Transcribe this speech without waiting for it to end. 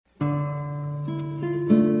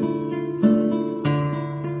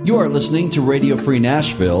You are listening to Radio Free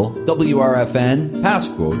Nashville, WRFN,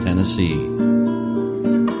 Pasco, Tennessee.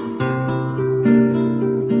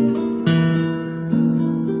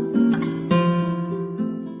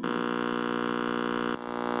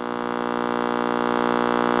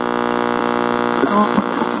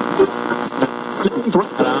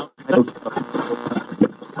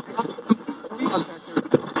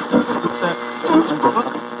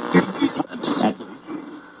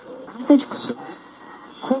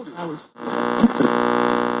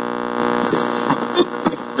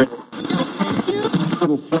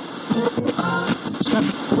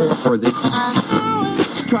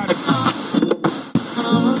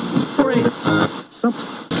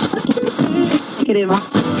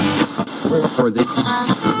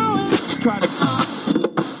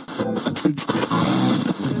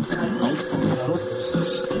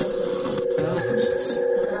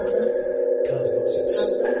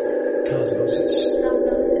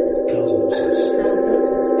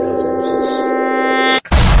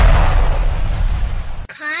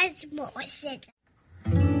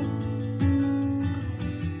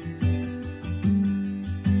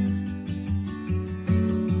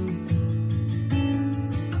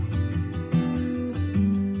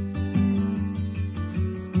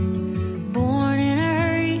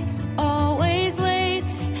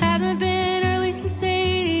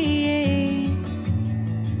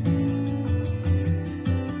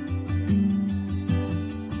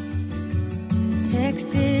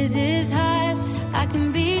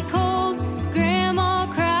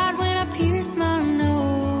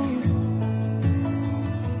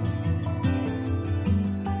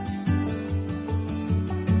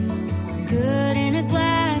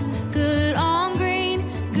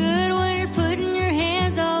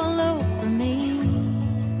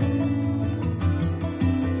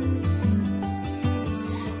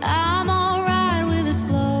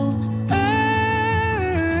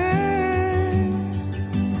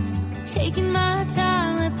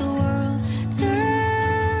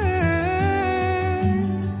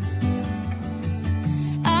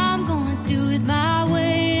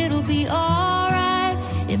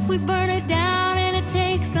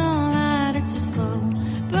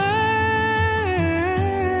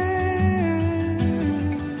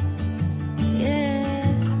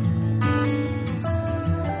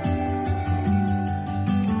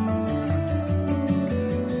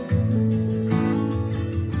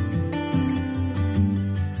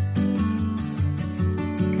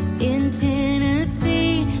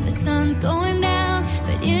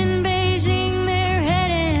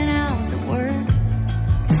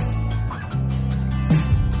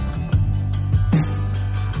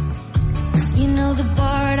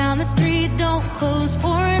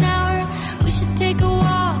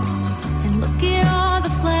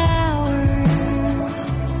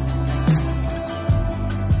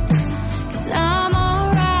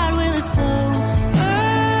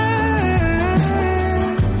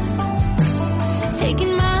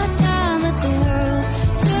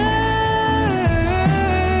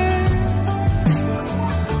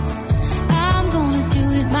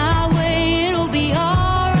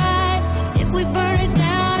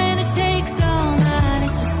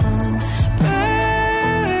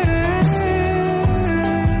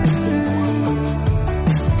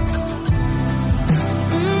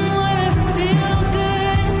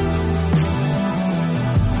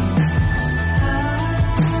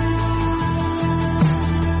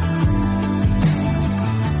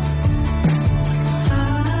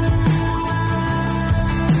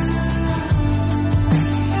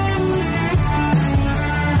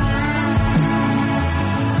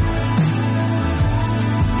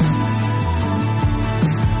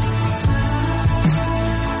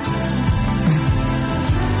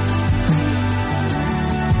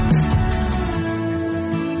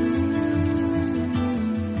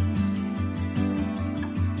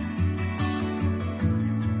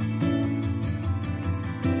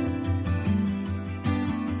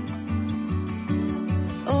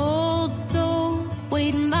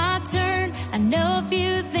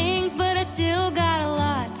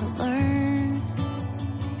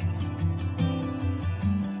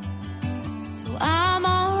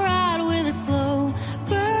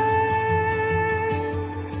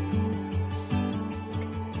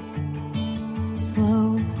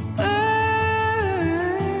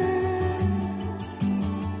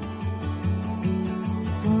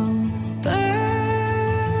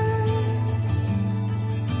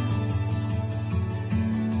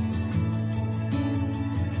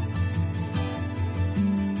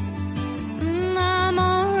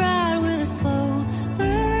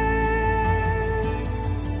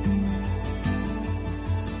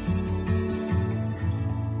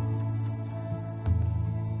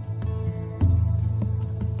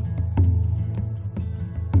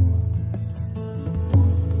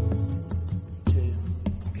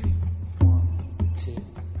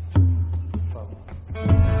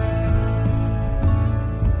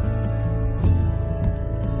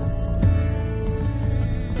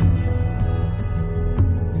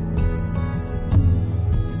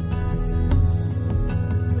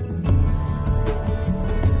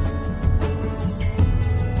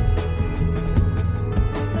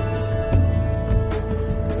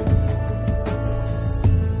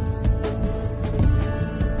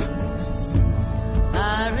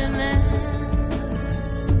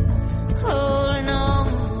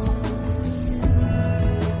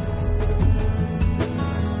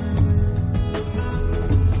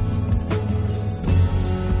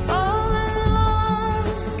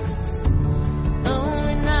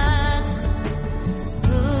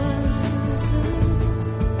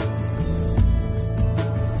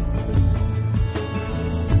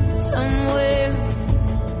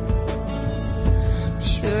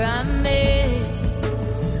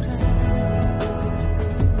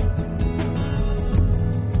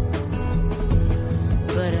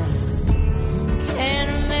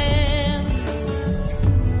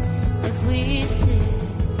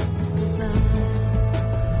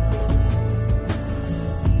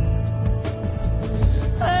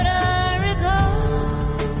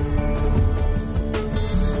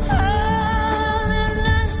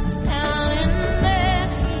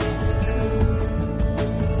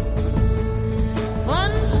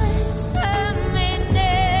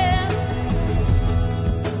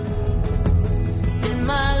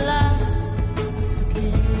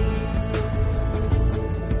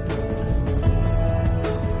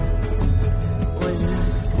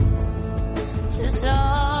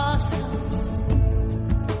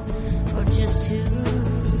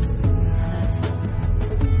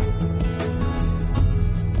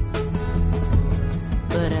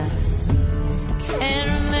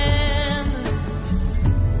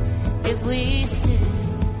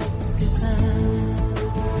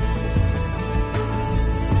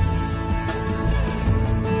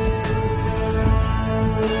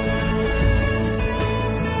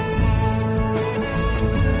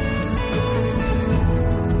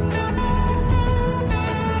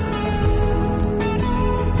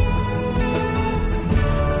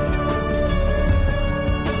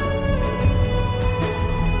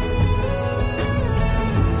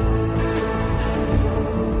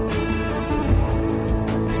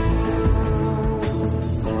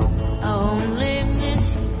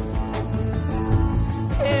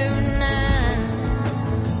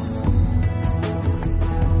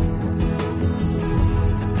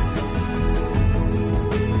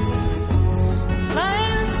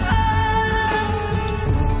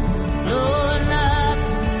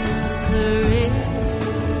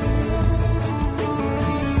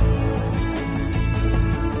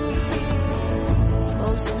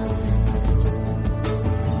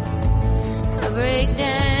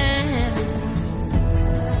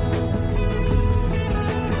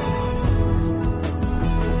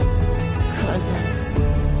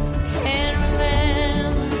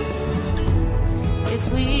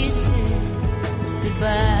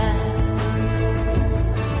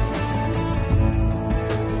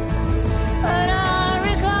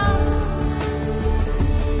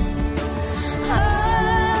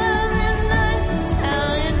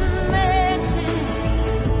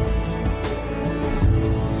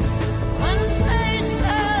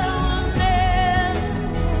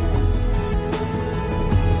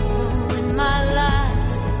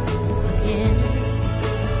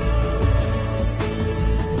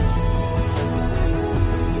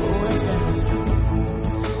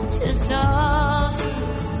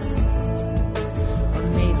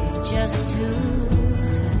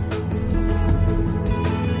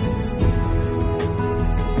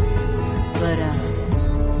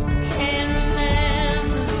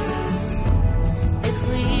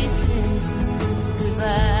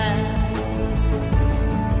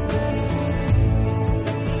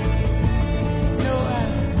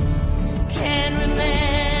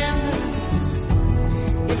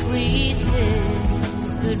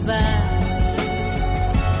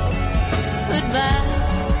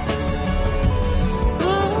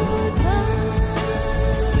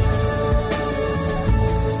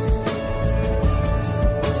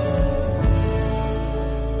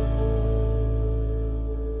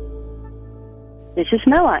 This is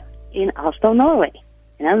Mella in Oslo, Norway,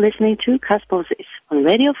 and I'm listening to Kasposis on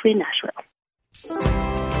Radio Free Nashville.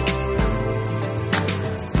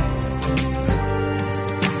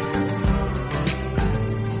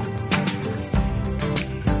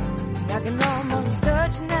 I can almost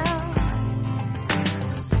touch you now.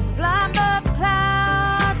 Flying above the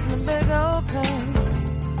clouds in a big old plane.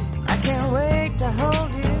 I can't wait to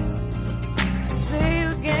hold you, see you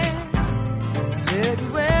again, tell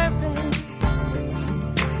you everything.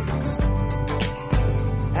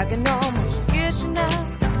 I can almost kiss you now.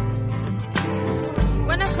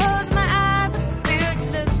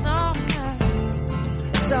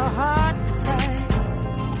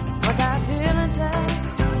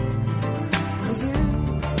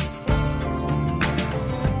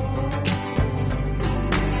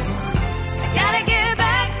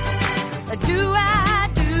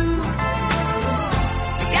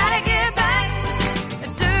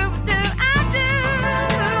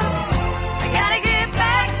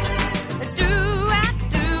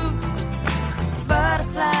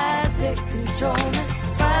 control me?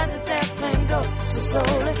 Why does this airplane go so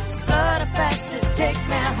slowly? Flutter faster, take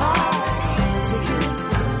me home to you.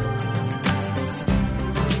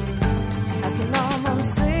 I can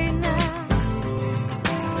almost say it now.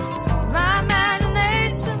 It's my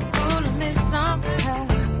imagination fooling me somehow.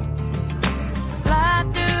 Fly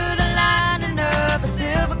through the lining of a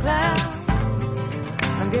silver cloud.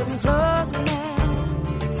 I'm getting closer now.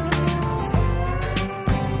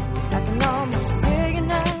 I can almost hear you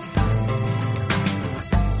now.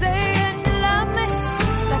 Saying you love me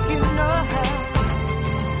like you know how.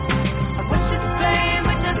 I wish this plane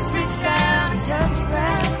would just reach down and touch the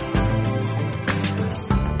ground.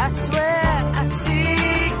 I swear I see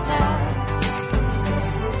it now.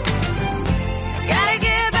 Gotta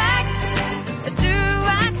get back, do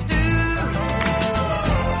what I do.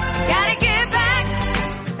 Gotta get back,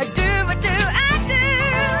 do what I do.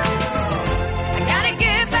 I gotta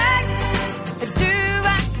get back, do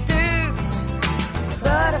what I do.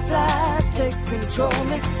 Butterflies take control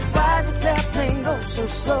me. Why does this airplane go so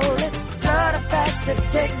slowly? Flutter faster,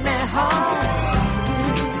 take me home to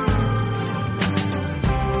you.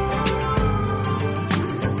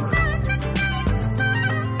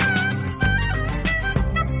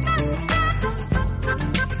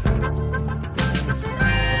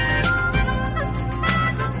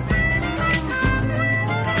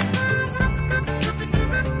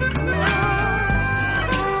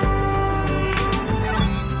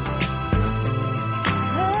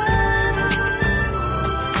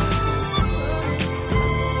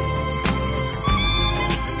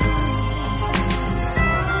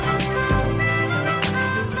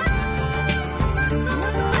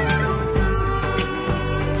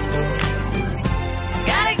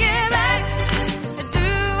 Gotta get back, do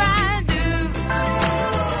what I do.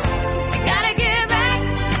 I gotta get back,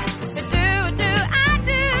 do what I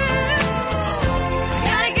do. I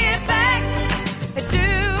gotta get back, do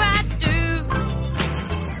what I do.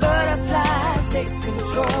 Butterflies take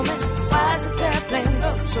control me. Why does this airplane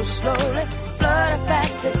go so slowly? Flutter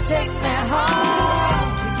faster, take me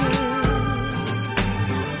home to you.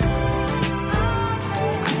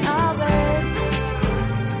 Oh, babe.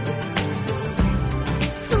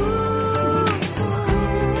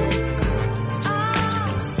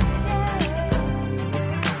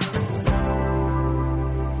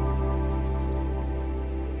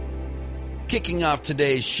 Kicking off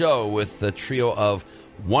today's show with a trio of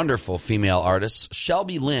wonderful female artists,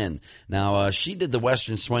 Shelby Lynn. Now, she did the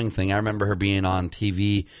Western Swing thing. I remember her being on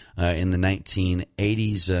TV in the 1980s,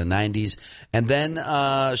 90s. And then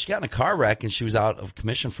she got in a car wreck and she was out of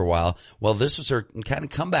commission for a while. Well, this was her kind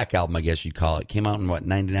of comeback album, I guess you'd call it. Came out in,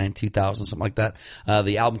 99, 2000, something like that.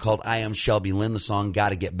 The album called I Am Shelby Lynn, the song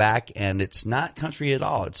Gotta Get Back. And it's not country at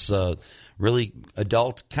all. It's really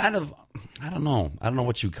adult, kind of, I don't know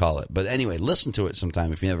what you'd call it. But anyway, listen to it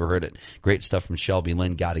sometime if you never heard it. Great stuff from Shelby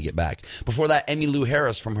Lynn, Gotta Get Back. Before that, Emmylou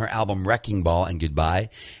Harris from her album Wrecking Ball and Goodbye.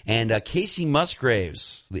 And Casey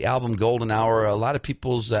Musgraves, the album Golden Hour, a lot of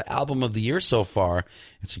people's album of the year so far.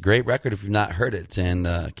 It's a great record if you've not heard it.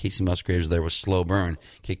 And Casey Musgraves there was Slow Burn,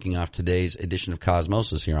 kicking off today's edition of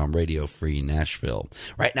Cosmosis here on Radio Free Nashville.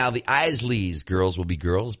 Right now, the Isleys, Girls Will Be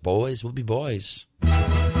Girls, Boys Will Be Boys.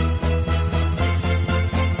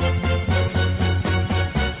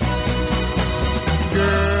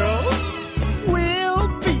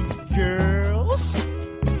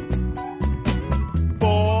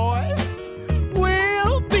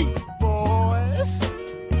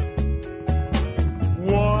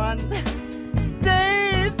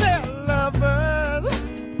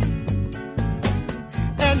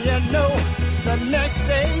 The next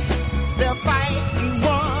day, they're fighting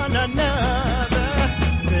one another.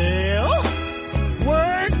 They'll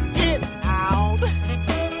work it out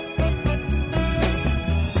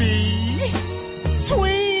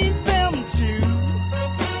between them two.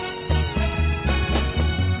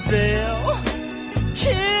 They'll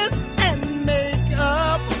kiss and make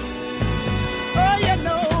up. Oh, you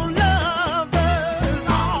know, lovers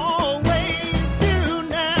always do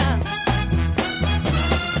now.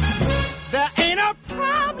 There ain't a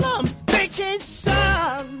problem they can't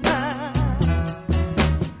solve now.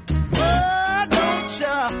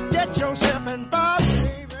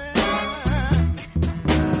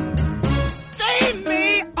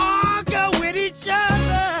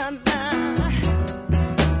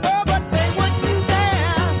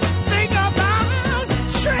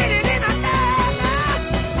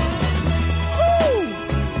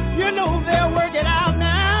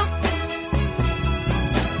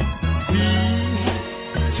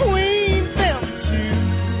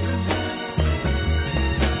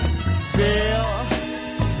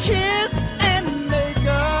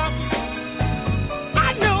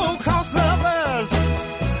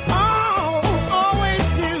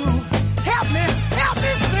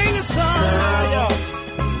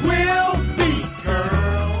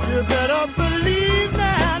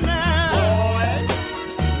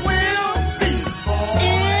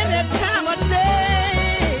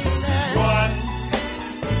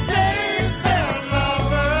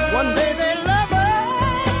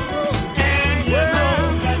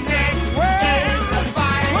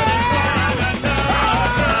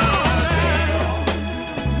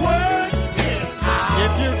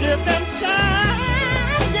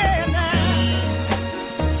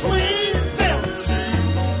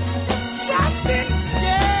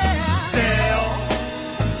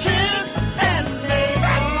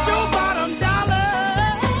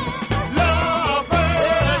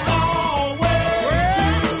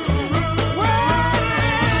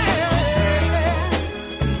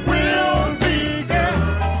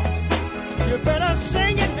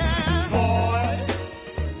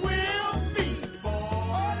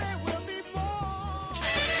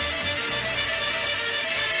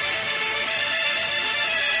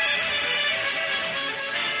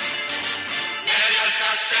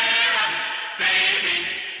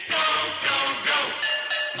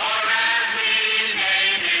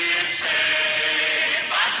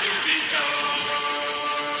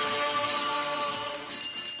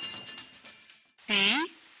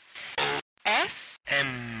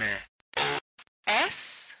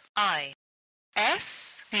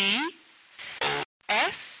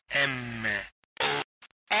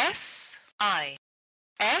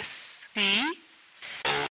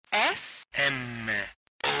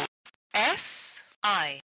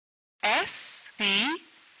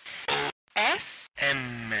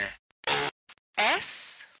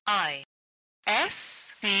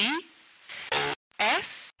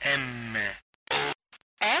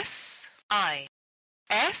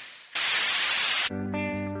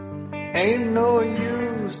 Ain't no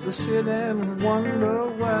use to sit and wonder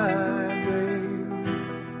why, babe,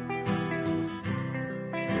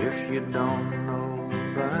 if you don't know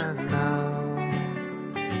by now.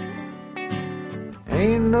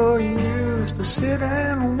 Ain't no use to sit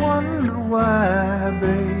and wonder why,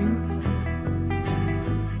 babe,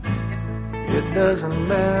 it doesn't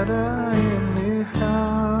matter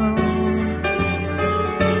anyhow.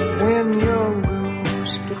 When your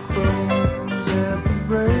rooster crows at the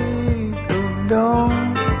break of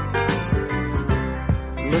dawn,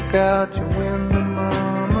 look out your window,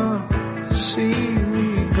 mama, see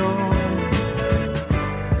me gone.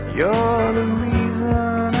 You're the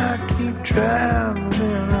reason I keep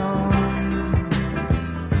traveling on.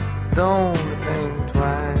 Don't think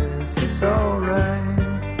twice, it's alright.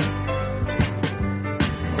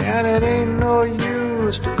 And it ain't no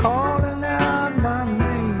use to calling out my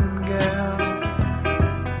name, gal,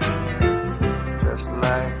 just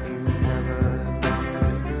like you never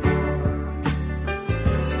done before.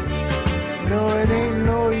 No, it ain't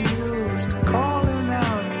no use to calling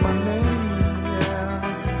out my name, gal.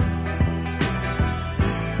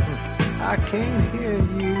 I can't hear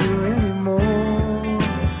you anymore,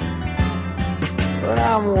 but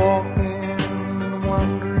I'm walking and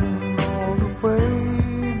wandering all the way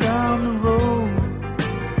down the road.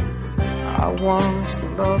 I once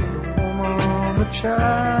loved a woman, a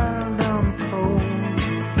child down the road.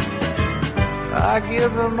 I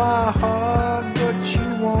give her my heart, but she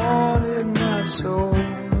wanted my soul.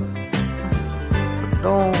 But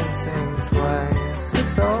don't think twice,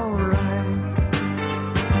 it's alright.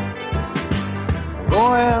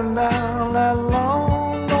 Going down that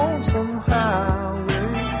long, lonesome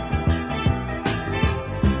highway,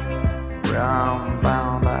 where I'm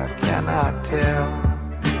bound I cannot tell.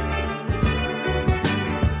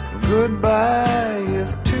 Goodbye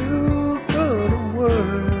is too good a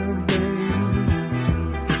word,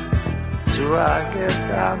 babe, so I guess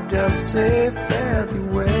I'll just say fare thee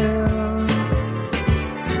well.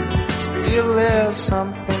 Still there's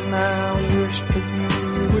something I wish that you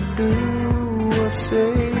would do or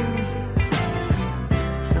say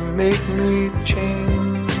to make me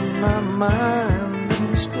change my mind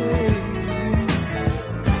and stay.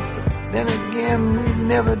 Then again, we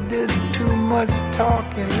never did too much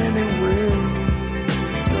talking anyway,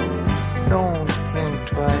 so don't think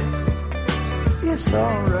twice, it's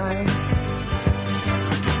alright.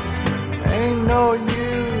 Ain't no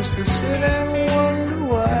use to sit and wonder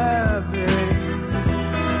why, babe,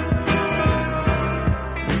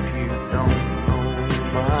 if you don't know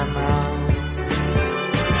by now.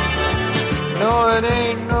 No, it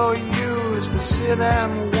ain't no use to sit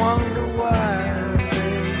and wonder why.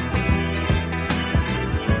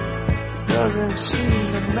 Doesn't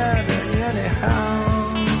seem to matter anyhow.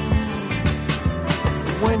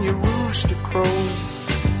 When your rooster crows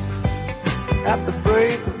at the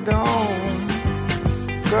break of dawn,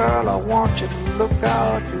 girl, I want you to look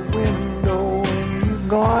out your window and you're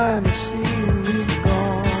going to see me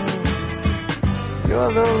gone.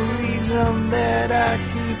 You're the reason that I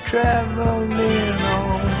keep traveling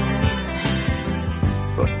on.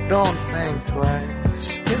 But don't think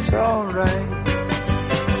twice, it's alright.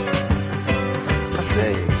 I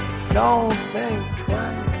say, don't think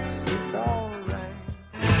twice, it's alright.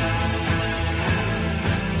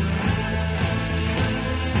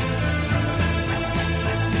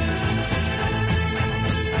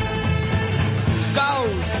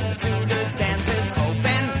 Goes to the dances,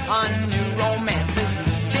 hoping on new romances,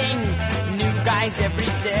 meeting new guys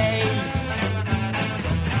every day.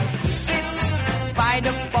 Sits by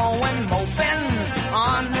the phone, moping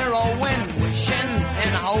on her own, wishing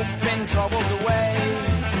and hoping troubles away.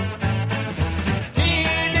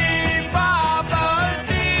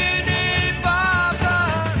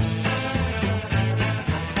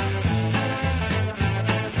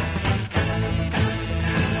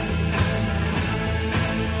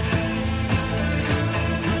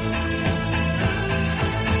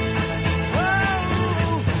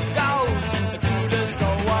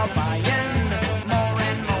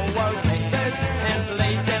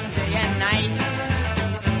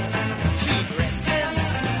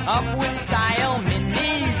 up with style,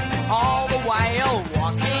 minis, all the while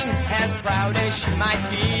walking as proud as she might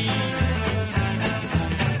be.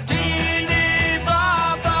 Teeny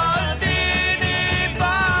Bopper, Teeny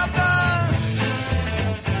Bopper.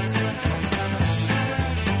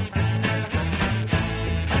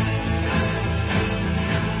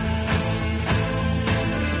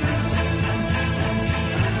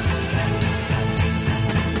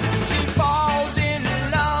 She falls in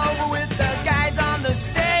love with the guys on the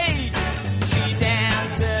stage. She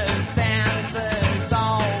dances, dances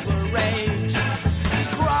all the rage. She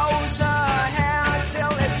grows her hair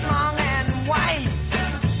till it's long and white.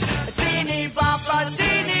 Teeny Bopper,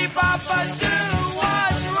 do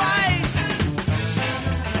what's right.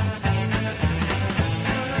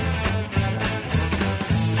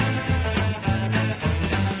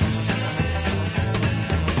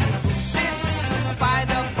 Sits by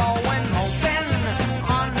the Bowen, moping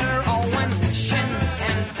on her own, wishing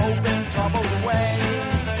and hoping troubles away.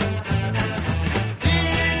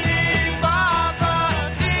 Teeny Bopper,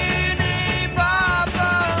 Teeny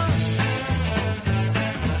Bopper.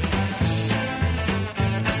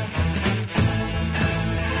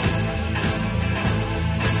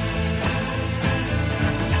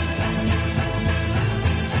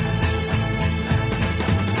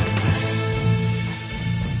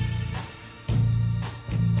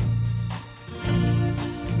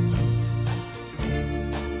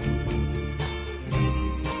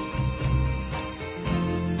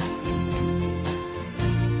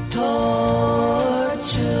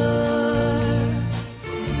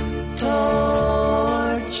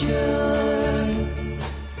 Torture,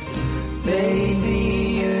 baby,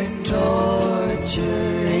 you're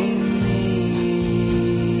torturing me.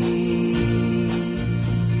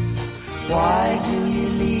 Why do you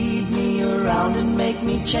lead me around and make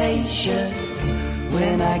me chase you?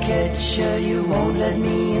 When I catch you, you won't let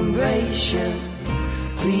me embrace you.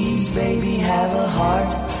 Please, baby, have a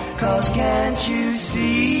heart, 'cause can't you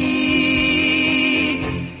see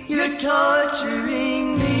you're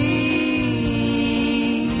torturing me?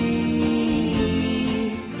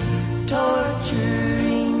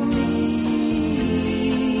 Torturing me.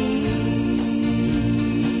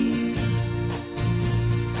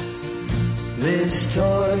 This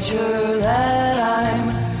torture that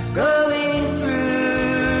I'm going through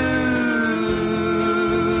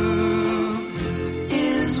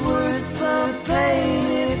is worth the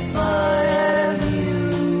pain if I have you.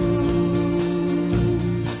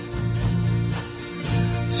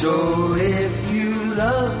 So if you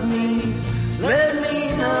love me, let me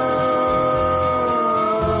know.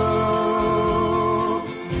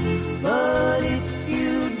 But if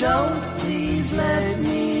you don't, please let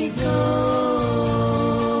me go.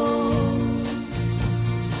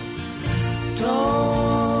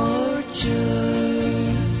 Torture,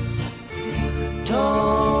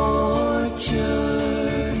 torture,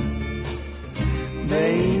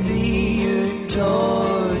 baby, you're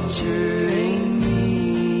torturing me.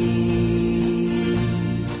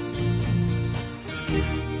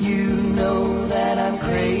 You know that I'm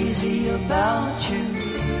crazy about you,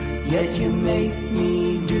 yet you make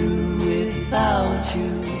me do without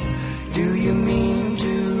you. Do you mean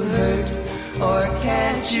to hurt, or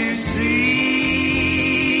can't you see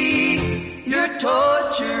you're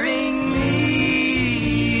torturing me?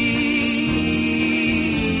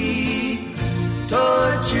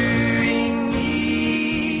 Torturing me.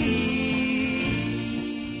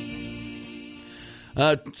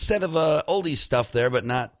 Set of oldie stuff there, but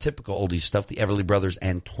not typical oldie stuff. The Everly Brothers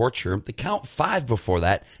and Torture. The Count 5 before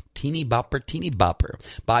that. Teeny Bopper, Teeny Bopper.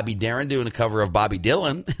 Bobby Darin doing a cover of Bobby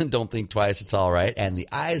Dylan. Don't think twice, it's all right. And the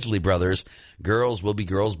Isley Brothers. Girls will be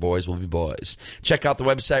girls, boys will be boys. Check out the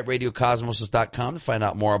website, radiocosmosis.com, to find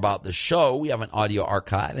out more about the show. We have an audio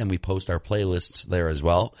archive, and we post our playlists there as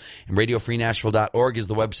well. And radiofreenashville.org is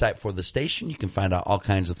the website for the station. You can find out all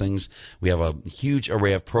kinds of things. We have a huge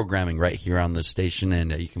array of programming right here on the station,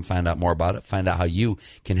 and you can find out more about it. Find out how you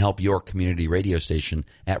can help your community radio station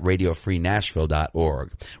at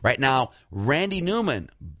radiofreenashville.org. Right now, Randy Newman,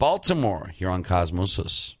 Baltimore, here on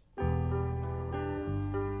Cosmosis.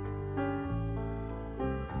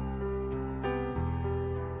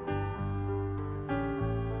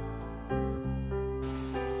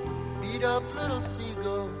 Beat up little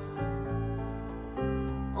seagull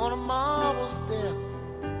on a marble step,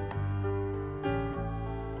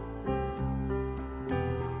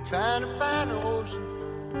 trying to find the ocean,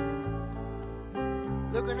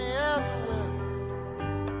 looking everywhere.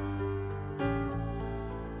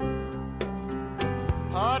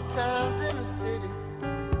 Hard times in the city,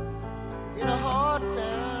 in a hard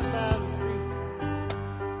town by the sea.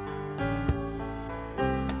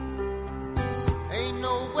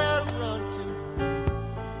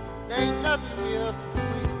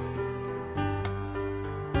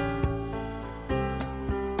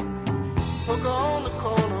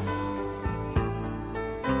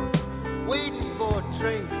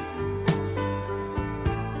 train.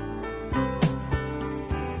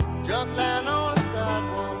 Drunk lying on the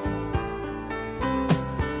sidewalk,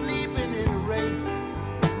 sleeping in the rain.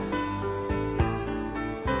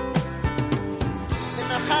 And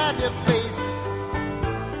they hide their faces,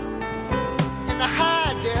 and they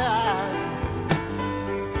hide their eyes,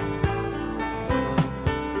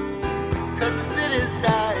 'cause the city's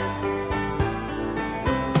dying,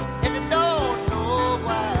 and they don't know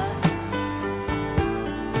why.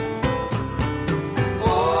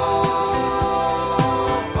 Oh,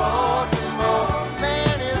 Baltimore,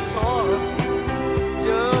 man, it's hard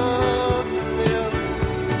just to live.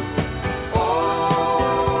 Oh,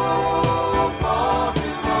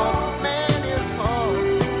 Baltimore, man, it's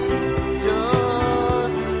hard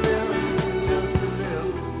just to live, just to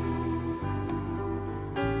live.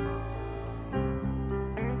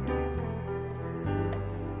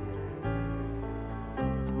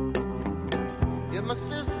 Yeah, my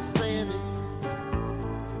sister Sandy,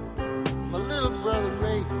 my little brother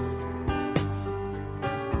Ray,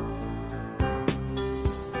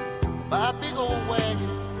 buy a big old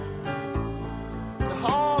wagon to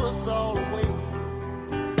haul us all away.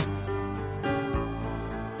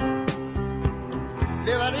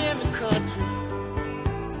 Live out in the country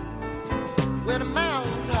where the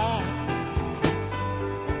mountains high.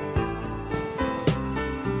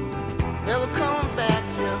 Never coming back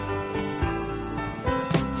here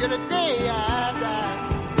till the day I die.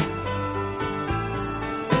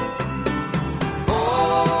 Oh,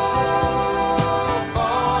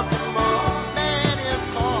 Baltimore, man, it's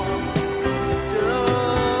hard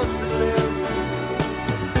just to live.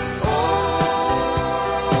 Oh,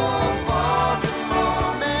 Baltimore,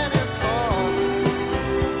 man, it's hard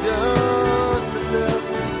just to live,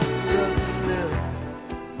 just to live.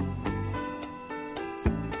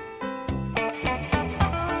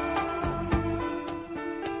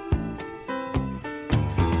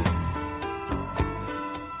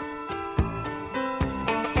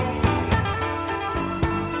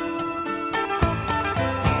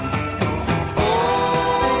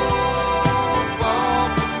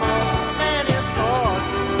 Baltimore, man, it's hard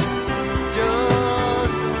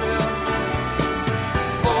just to live.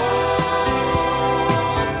 Oh,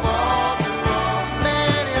 Baltimore,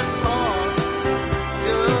 man, it's hard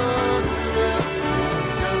just to live,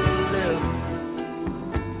 just to live.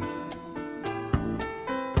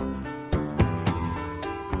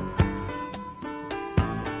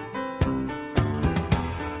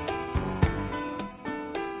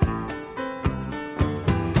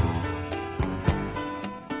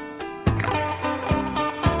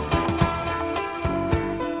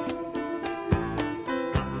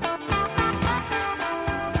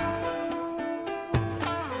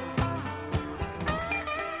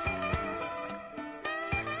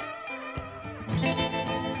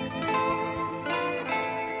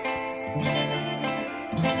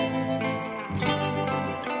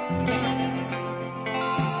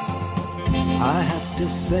 I have to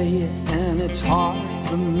say it, and it's hard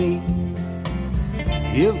for me.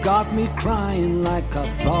 You've got me crying like I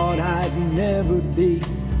thought I'd never be.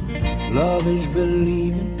 Love is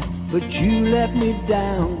believing, but you let me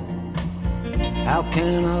down. How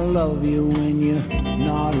can I love you when you're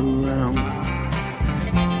not around?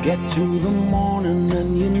 Get to the morning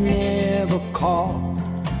and you never call.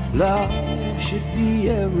 Love should be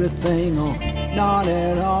everything or not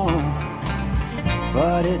at all.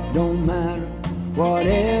 But it don't matter,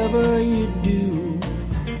 whatever you do.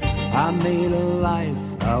 I made a life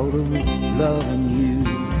out of loving you.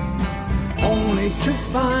 Only to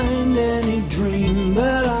find any dream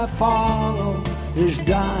that I follow is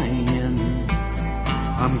dying.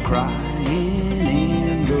 I'm crying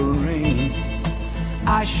in the rain.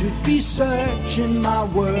 I should be searching my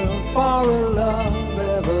world for a love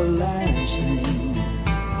everlasting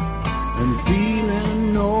and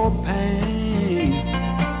feeling no pain.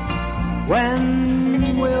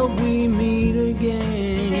 When will we meet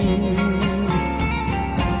again?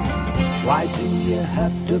 Why do you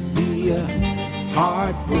have to be a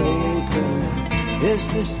heartbreaker? Is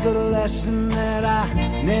this the lesson that I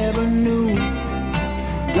never knew?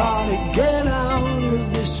 Gotta get out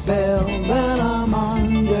of this spell that I'm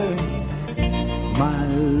under. My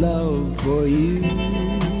love for you.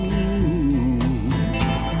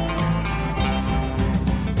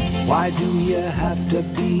 Why do you have to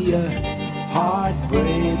be a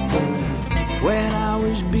heartbreaker when I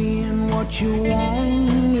was being what you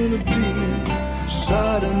wanted to be?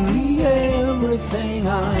 Suddenly everything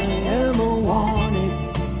I ever wanted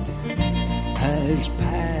has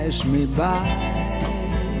passed me by.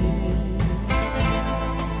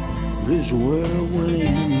 This world will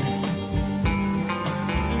end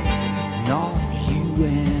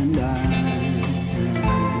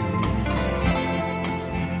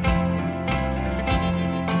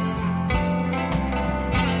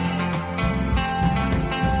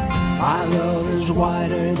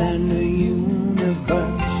than the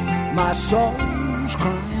universe. My soul's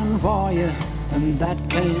crying for you, and that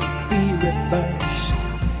can't be reversed.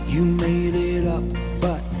 You made it up,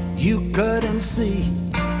 but you couldn't see.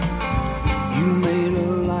 You made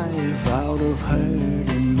a life out of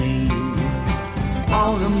hurting me.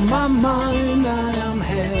 Out of my mind, I am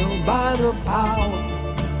held by the power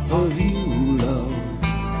of you, love.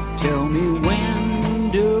 Tell me, when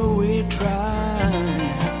do we try,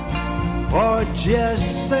 or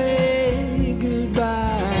just say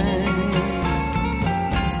goodbye?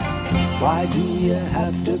 Why do you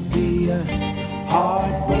have to be a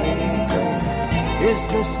heartbreaker? Is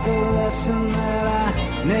this the lesson that I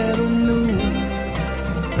never knew?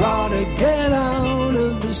 Gotta get out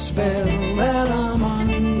of the spell that I'm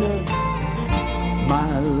under,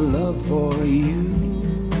 my love for you.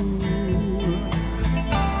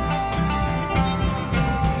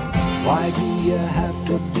 Why do you have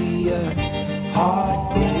to be a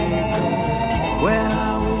heartbreaker when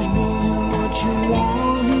I was doing what you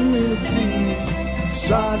wanted me to be?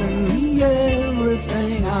 Suddenly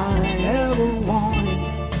everything I ever wanted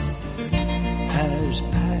has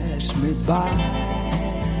passed me by.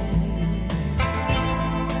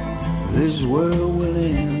 This world will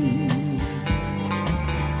end,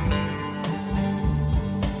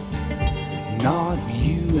 not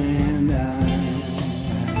you and I.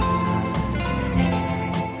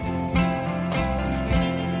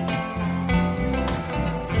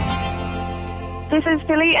 This is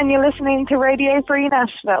Billy, and you're listening to Radio Free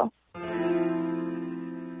Nashville.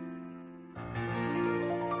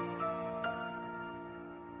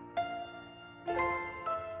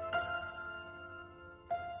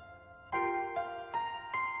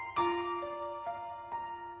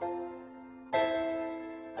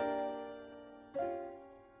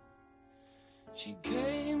 She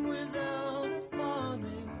came without a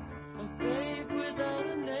farthing, a babe without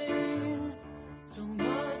a name. So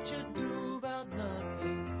much ado about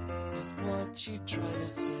nothing is what she tried to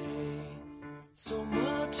say. So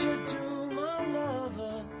much ado, my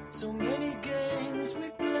lover, so many games we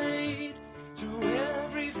played. Through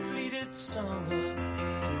every fleeted summer,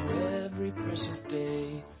 through every precious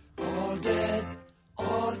day. All dead,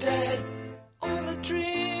 all the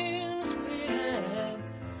dreams we had.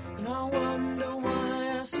 And I wonder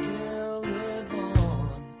why I still live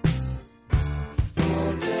on.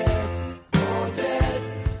 All dead,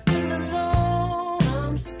 and alone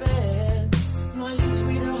I'm spared. My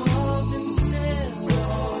sweetheart instead,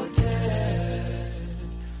 all dead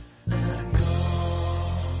and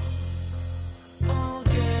gone. All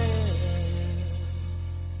dead.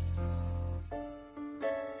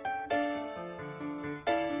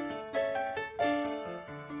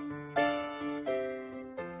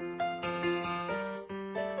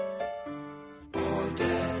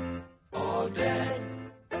 All dead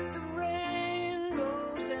at the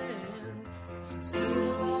rainbow's end. Still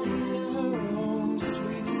I hear her own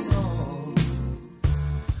sweet song.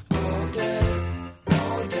 All dead,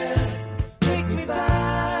 take me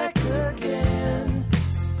back again.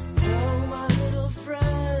 Oh, my little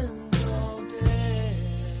friend, all dead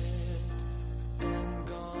and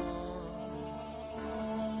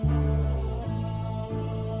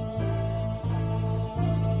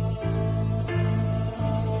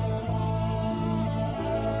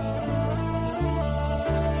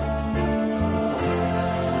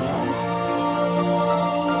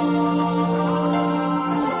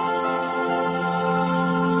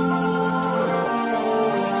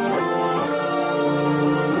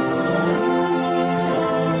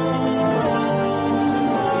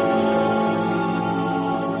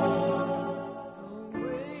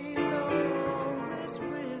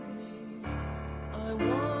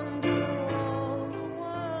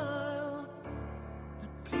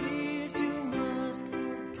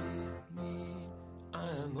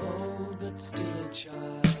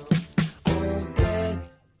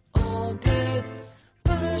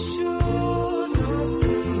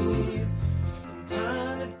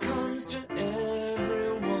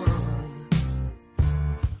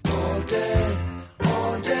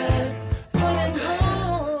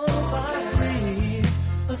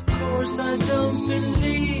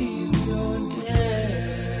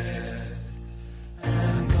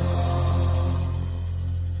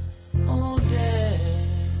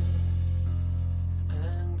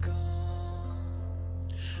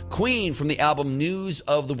Queen from the album News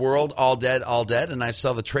of the World, All Dead, All Dead. And I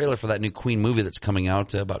saw the trailer for that new Queen movie that's coming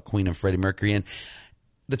out about Queen and Freddie Mercury. And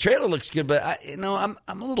The trailer looks good, but I'm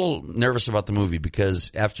a little nervous about the movie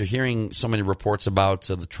because after hearing so many reports about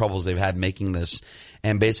the troubles they've had making this,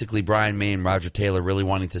 and basically Brian May and Roger Taylor really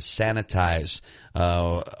wanting to sanitize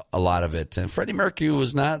a lot of it, and Freddie Mercury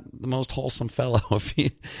was not the most wholesome fellow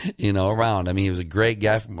around. I mean, he was a great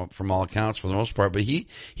guy from all accounts for the most part, but he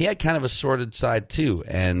had kind of a sordid side too,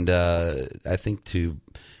 and I think to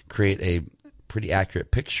create a pretty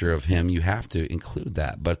accurate picture of him, you have to include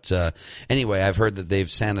that. But anyway, I've heard that they've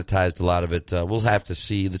sanitized a lot of it. We'll have to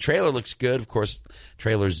see. The trailer looks good. Of course,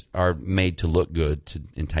 trailers are made to look good to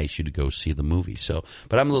entice you to go see the movie.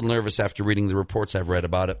 But I'm a little nervous after reading the reports I've read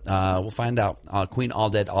about it. We'll find out. Queen All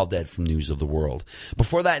Dead from News of the World.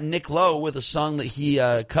 Before that, Nick Lowe with a song that he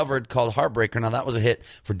covered called Heartbreaker. Now, that was a hit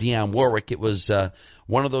for Dionne Warwick. It was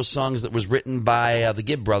one of those songs that was written by the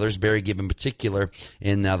Gibb brothers, Barry Gibb in particular,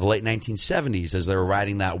 in the late 1970s as they were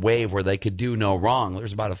riding that wave where they could do no wrong. There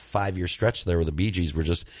was about a 5-year stretch there where the Bee Gees were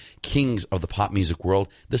just kings of the pop music world.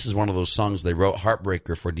 This is one of those songs they wrote,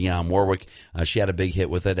 Heartbreaker, for Dionne Warwick. She had a big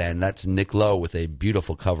hit with it, and that's Nick Lowe with a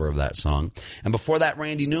beautiful cover of that song. And before that,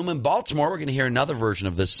 Randy Newman, Baltimore. We're going to hear another version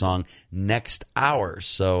of this song next hour.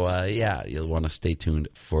 So, you'll want to stay tuned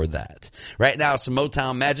for that. Right now, some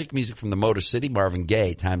Motown magic music from the Motor City, Marvin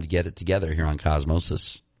Gaye. Time to get it together here on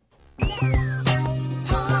Cosmosis.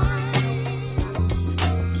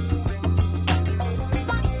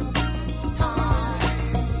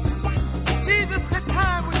 Jesus said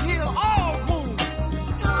time would heal all wounds.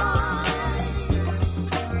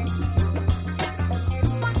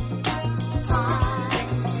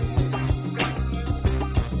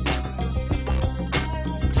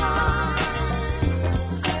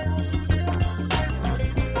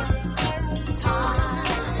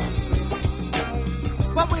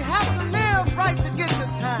 But we have to live right to get the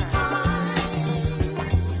time.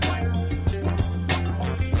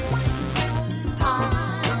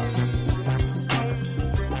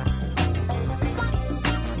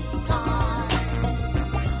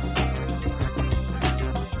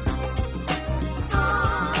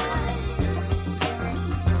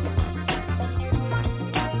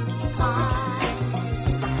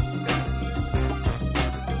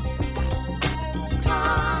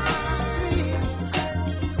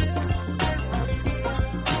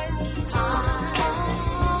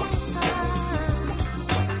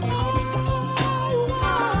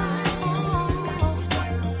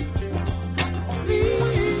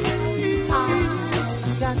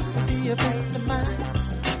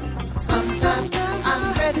 Sometimes I'm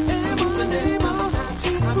ready to move and sometimes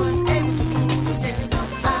I'm unable to move.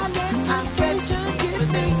 I let temptation get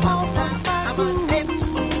me all the time. I'm unable to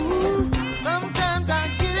move. Sometimes I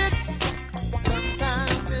get it,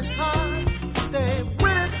 sometimes it's hard to stay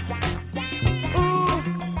with it. Ooh,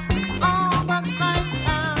 oh, but right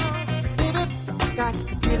now, baby, got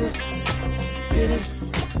to get it, get it.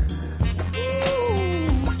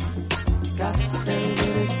 Ooh, got to stay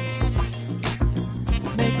with it.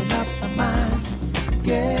 Making up my mind,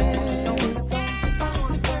 yeah.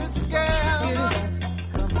 Don't get it together.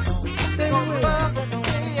 Stay love that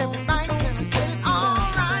day and night and get it all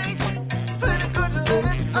right. Pretty good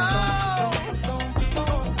living, oh.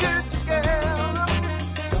 Get it together.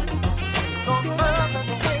 Don't love that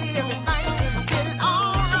day and night and get it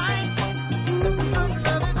all right. Pretty good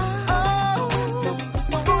living, oh.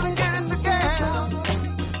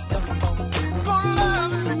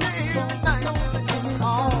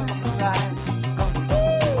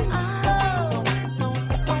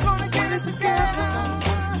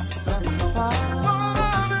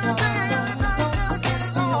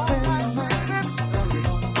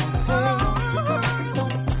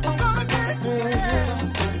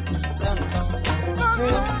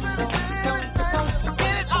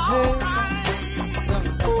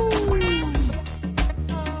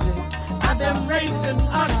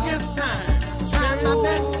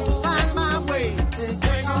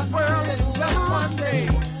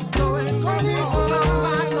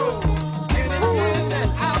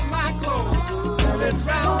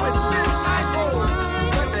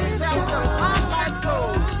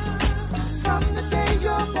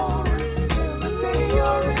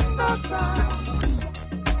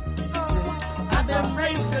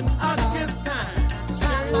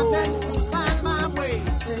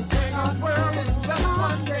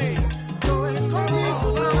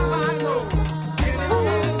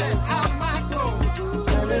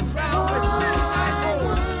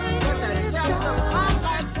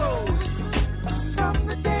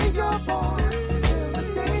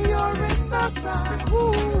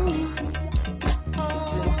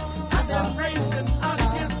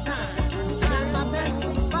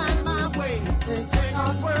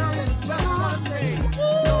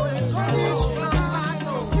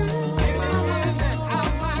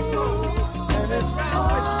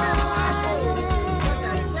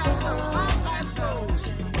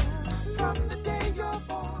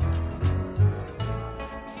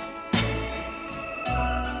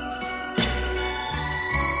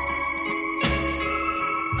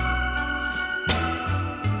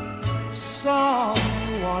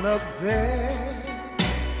 up there,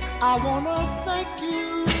 I wanna thank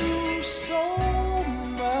you so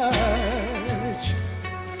much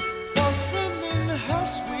for sending her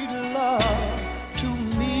sweet love to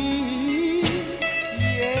me.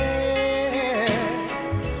 Yeah,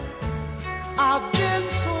 I've been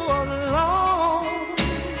so alone,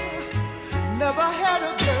 never had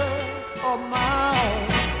a girl of my own.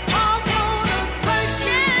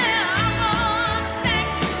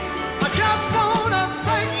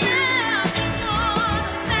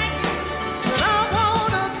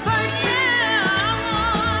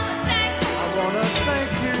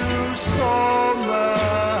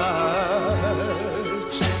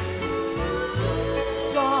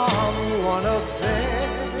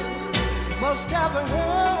 Must have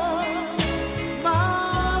heard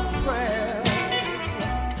my prayer.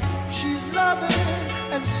 She's loving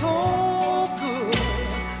and so good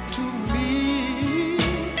to me.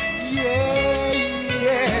 Yeah,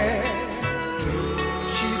 yeah.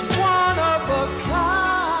 She's one of a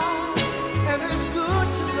kind, and it's good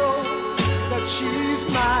to know that she's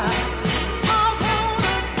mine.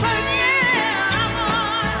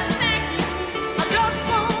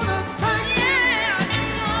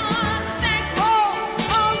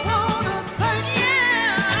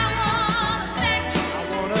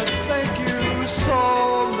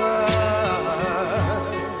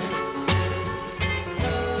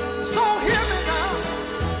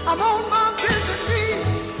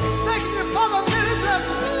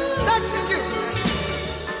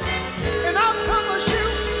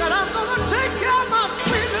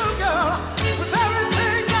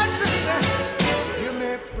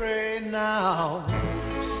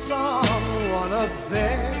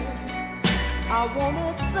 I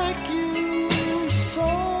wanna thank you so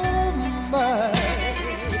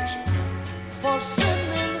much for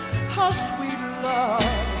sending her sweet love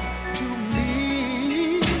to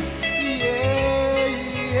me. Yeah,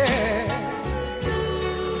 yeah.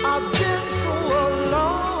 I've been so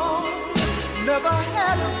alone, never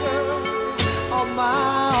had a girl of my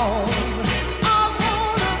own.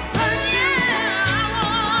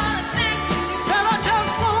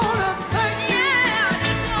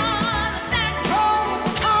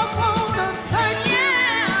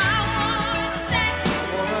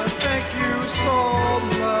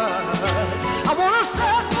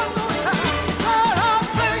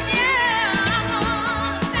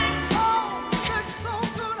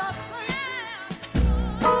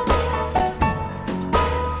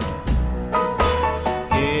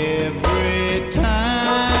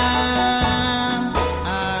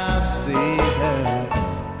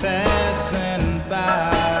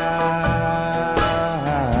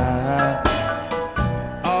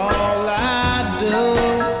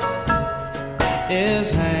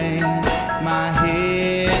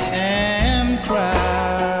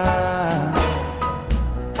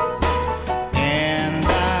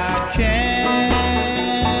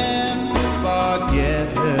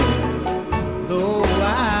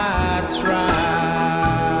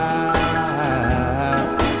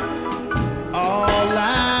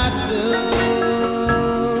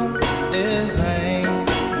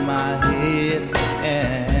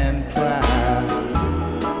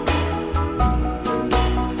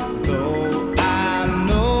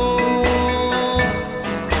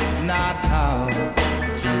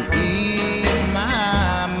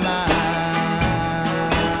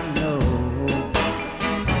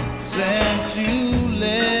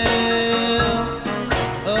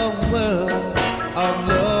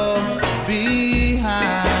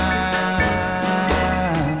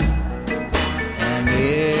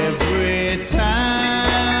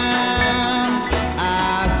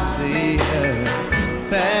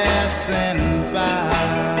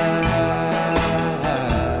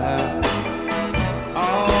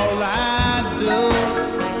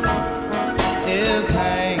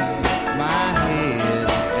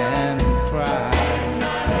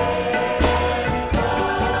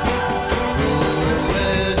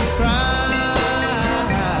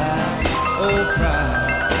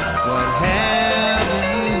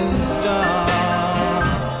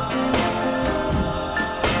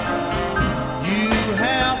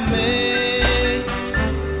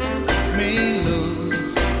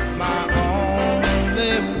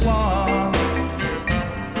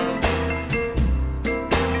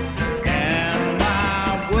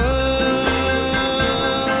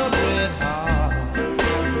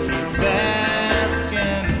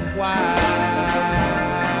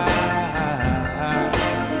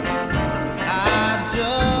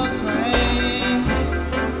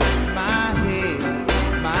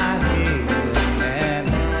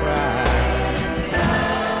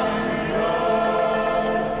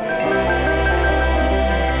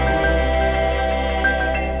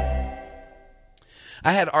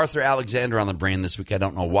 I had Arthur Alexander on the brain this week. I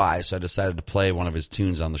don't know why, so I decided to play one of his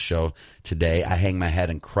tunes on the show today. I Hang My Head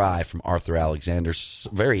and Cry from Arthur Alexander.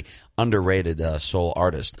 Very underrated soul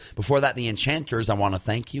artist. Before that, The Enchanters, I Want to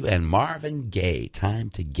Thank You, and Marvin Gaye, Time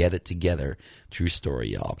to Get It Together. True story,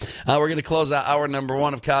 y'all. We're going to close out hour number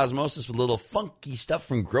 1 of Cosmosis with a little funky stuff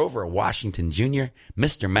from Grover Washington Jr.,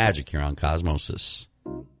 Mr. Magic here on Cosmosis.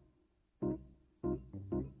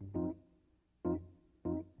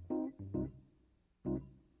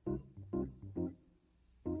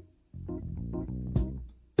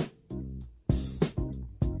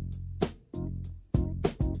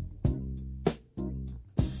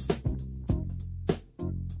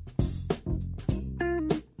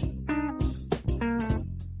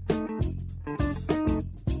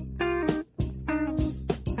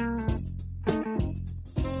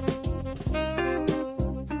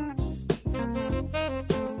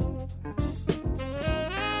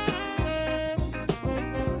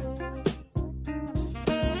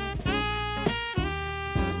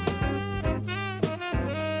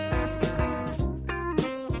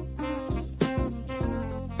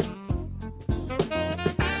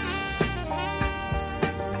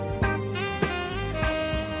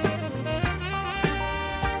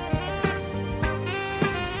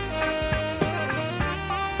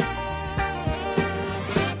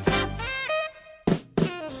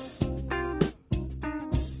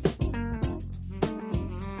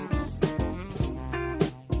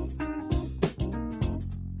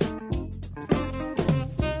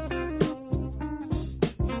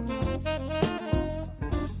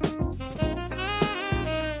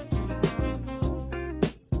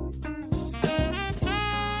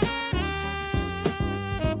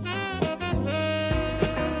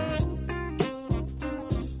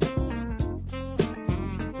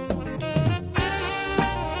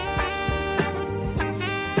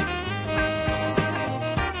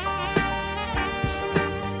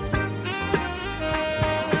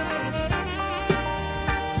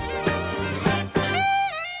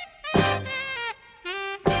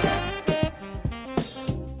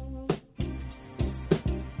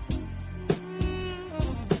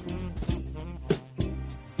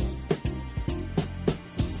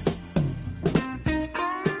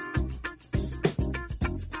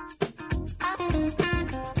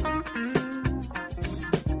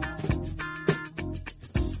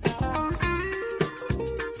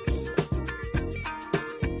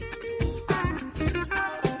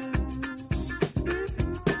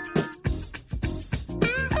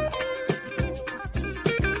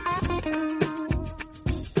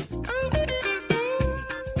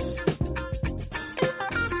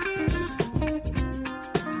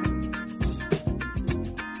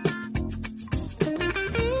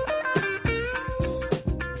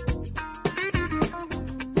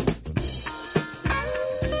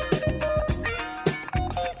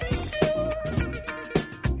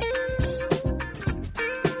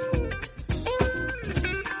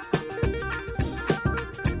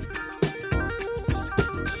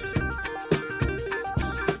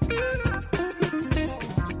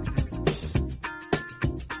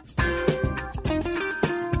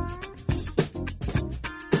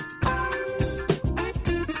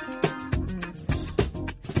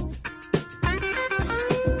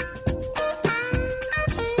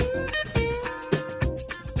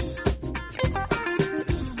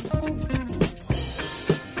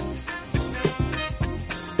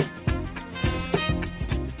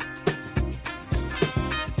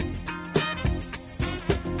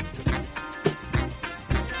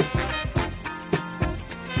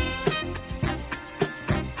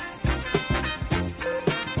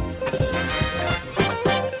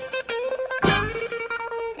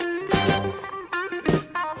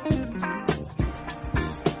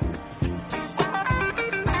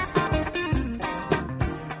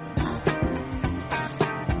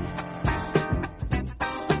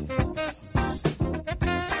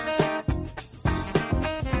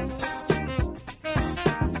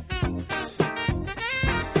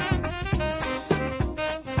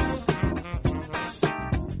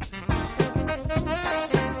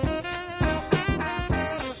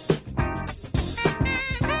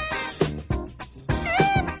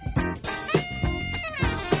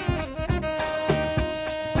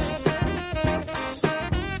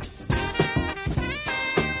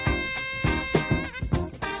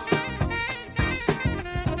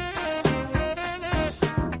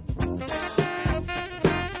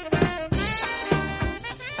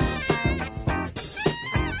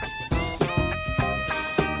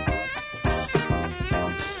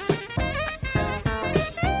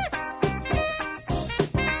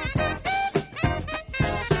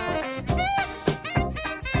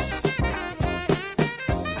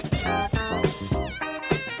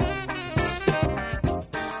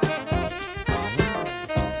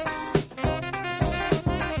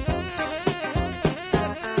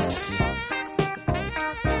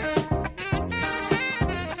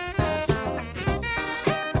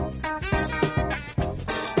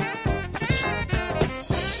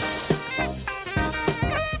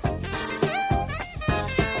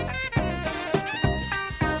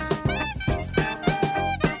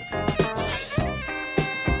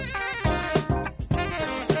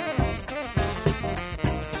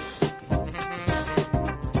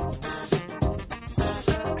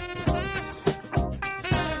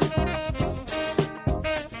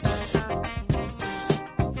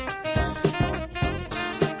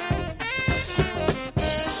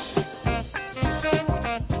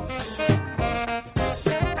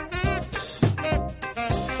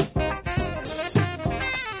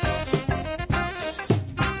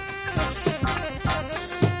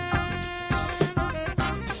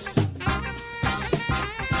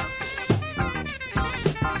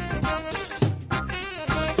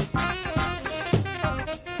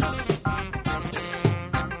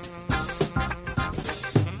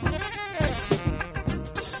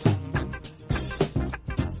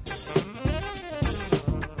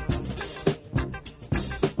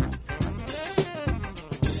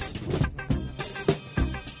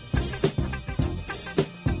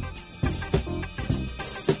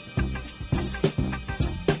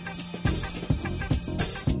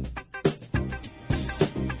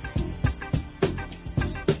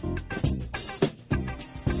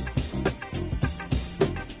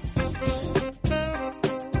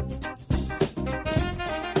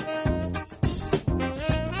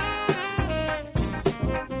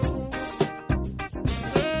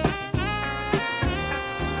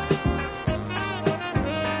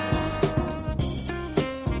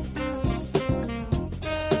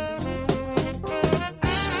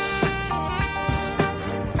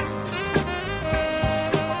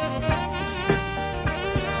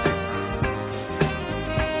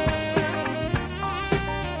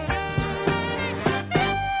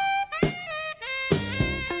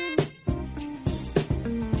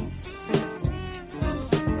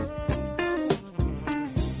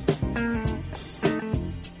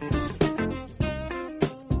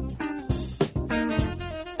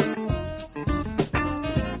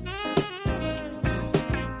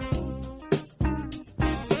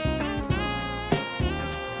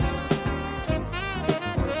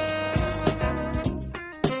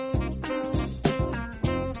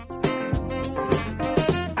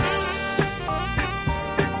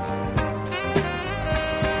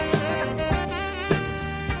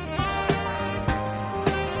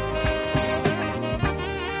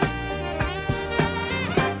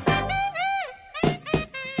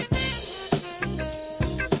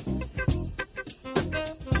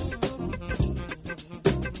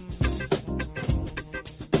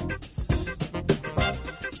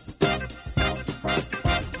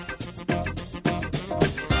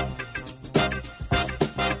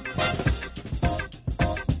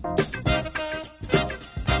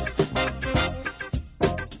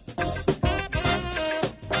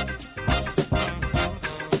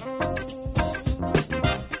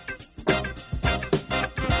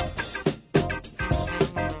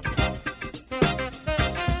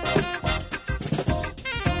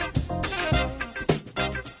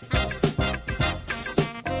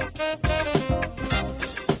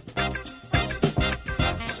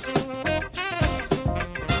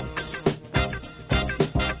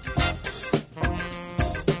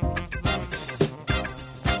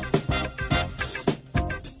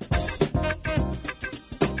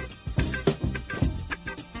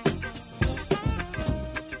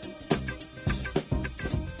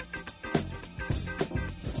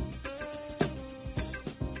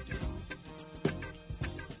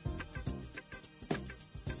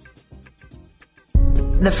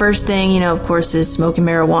 The first thing, of course, is smoking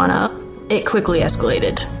marijuana. It quickly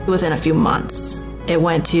escalated within a few months. It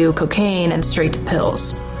went to cocaine and straight to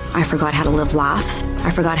pills. I forgot how to live life.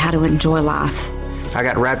 I forgot how to enjoy life. I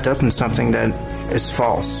got wrapped up in something that is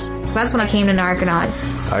false. So that's when I came to Narconaut.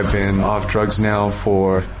 I've been off drugs now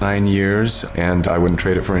for 9 years, and I wouldn't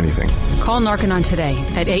trade it for anything. Call Narconon today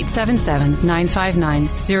at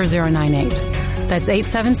 877-959-0098. That's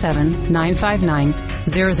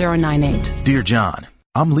 877-959-0098. Dear John,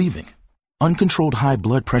 I'm leaving. Uncontrolled high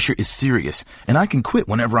blood pressure is serious, and I can quit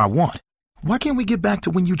whenever I want. Why can't we get back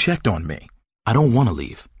to when you checked on me? I don't want to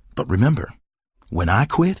leave. But remember, when I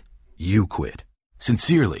quit, you quit.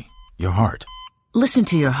 Sincerely, your heart. Listen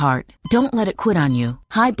to your heart. Don't let it quit on you.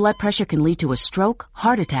 High blood pressure can lead to a stroke,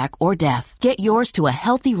 heart attack, or death. Get yours to a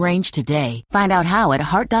healthy range today. Find out how at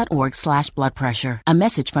heart.org/blood pressure. A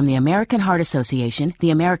message from the American Heart Association, the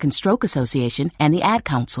American Stroke Association, and the Ad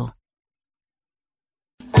Council.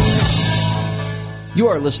 You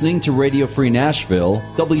are listening to Radio Free Nashville,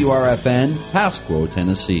 WRFN, Pasquo,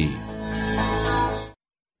 Tennessee.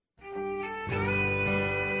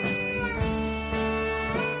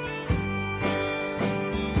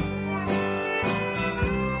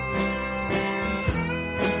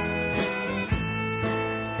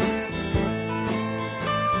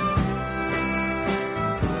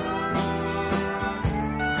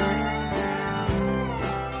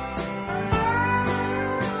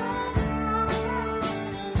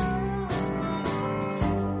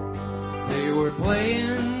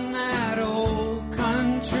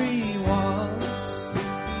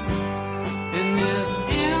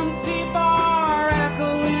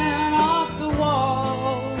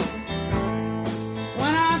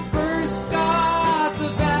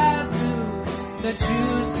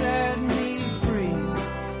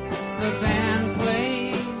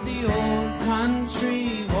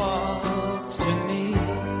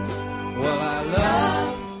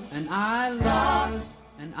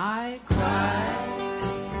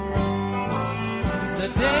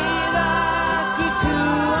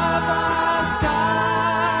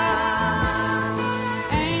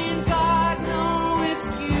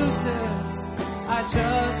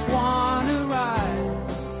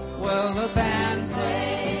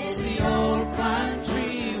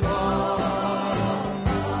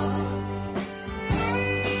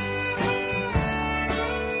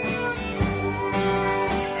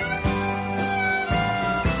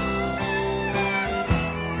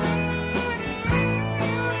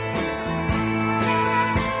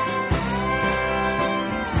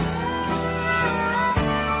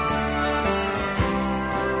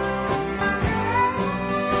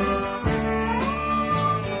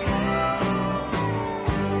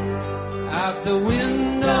 The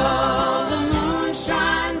window, the moon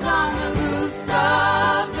shines on the roofs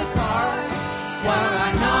of the cars while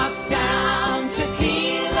I knock down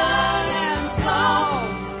tequila and salt.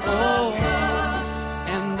 Oh,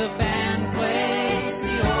 and the band plays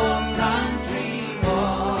the old country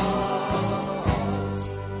waltz,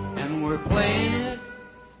 and we're playing it,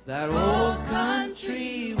 that old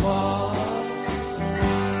country waltz,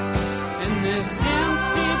 in this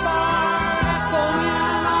empty bar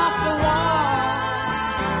echoing off the wall.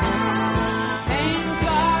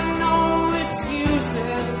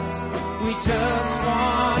 We just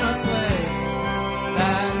wanna play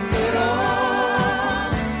that good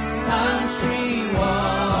old country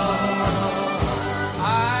waltz.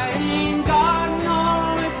 I ain't got no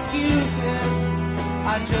excuses.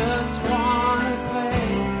 I just wanna play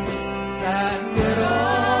that good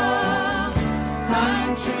old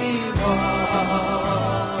country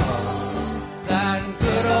waltz. That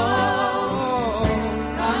good old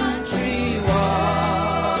country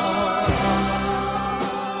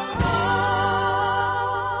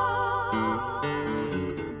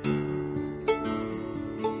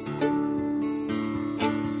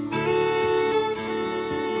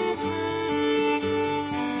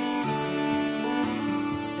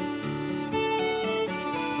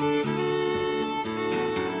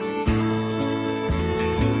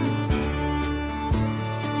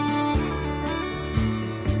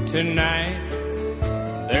Tonight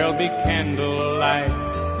there'll be candlelight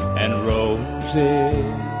and roses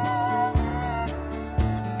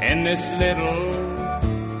in this little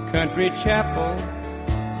country chapel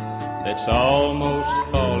that's almost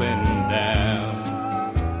falling down.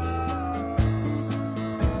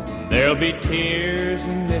 There'll be tears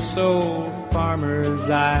in this old farmer's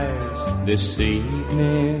eyes this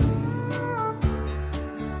evening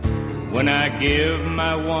when I give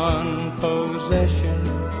my one possession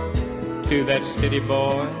to that city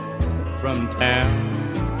boy from town.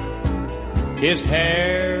 His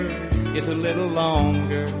hair is a little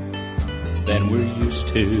longer than we're used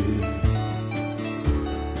to.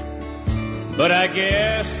 But I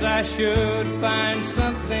guess I should find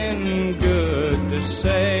something good to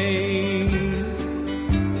say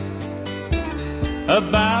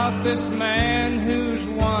about this man who's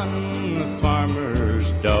won the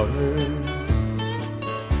farmer's daughter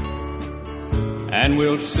and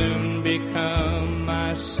will soon become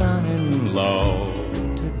my son-in-law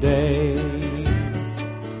today.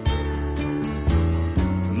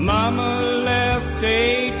 Mama left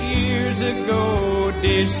 8 years ago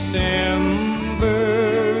December,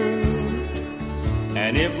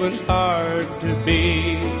 and it was hard to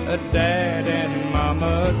be a dad and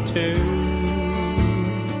mama too.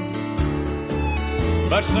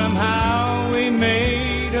 But somehow we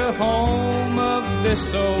made a home of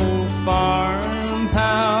this old farmhouse,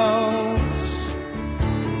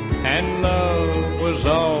 and love was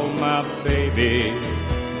all my baby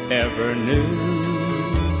ever knew.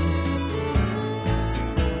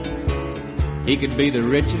 He could be the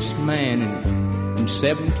richest man in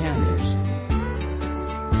 7 counties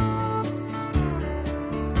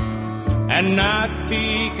and not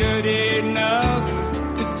be good enough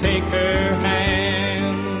to take her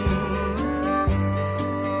hand.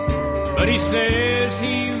 But he says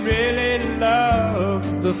he really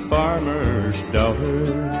loves the farmer's daughter,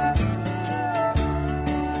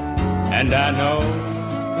 and I know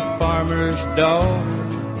the farmer's daughter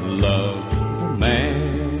loves the man.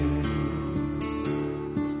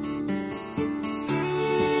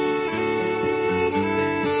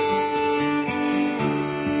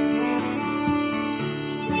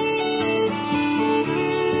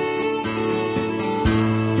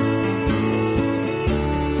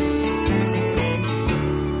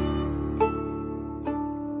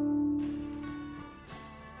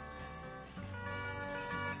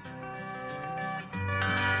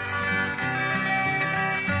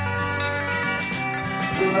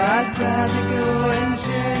 I'd rather go and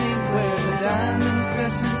journey where the diamond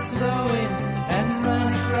crescent's glowing and run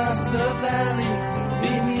across the valley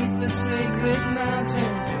beneath the sacred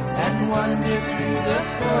mountain and wander through the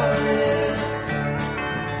forest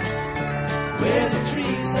where the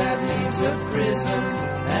trees have leaves of prisms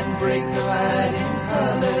and break the light in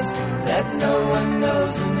colors that no one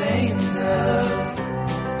knows the names of.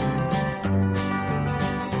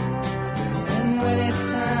 When it's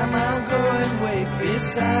time, I'll go and wait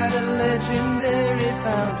beside a legendary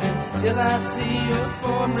fountain till I see your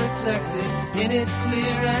form reflected in its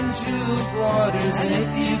clear and jeweled waters. And if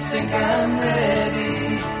you think I'm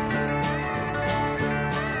ready,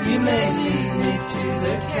 you may lead me to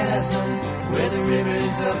the chasm where the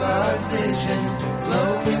rivers of our vision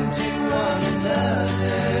flow into one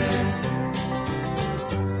another.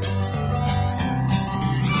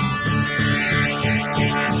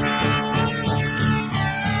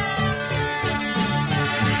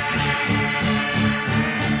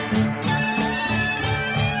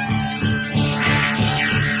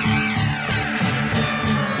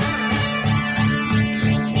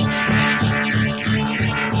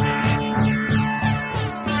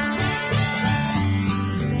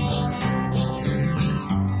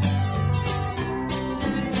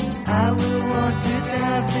 I will want to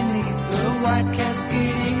dive beneath the white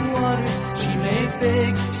cascading water. She may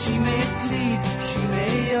beg, she may plead, she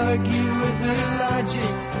may argue with her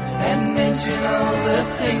logic and mention all the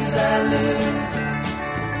things I lose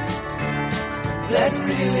that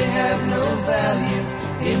really have no value.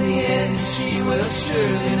 In the end, she will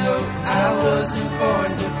surely know I wasn't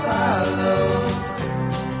born to follow.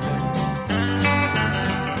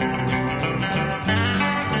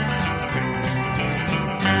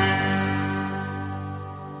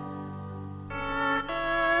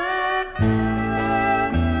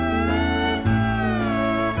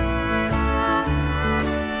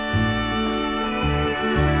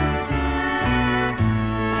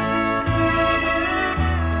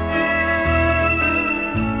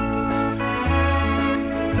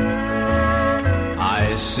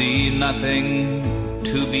 See nothing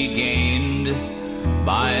to be gained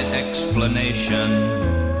by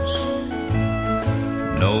explanations.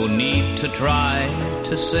 No need to try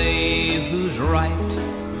to say who's right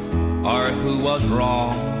or who was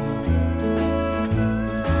wrong.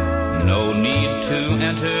 No need to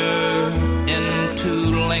enter into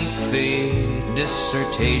lengthy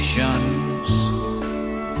dissertations.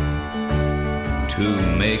 To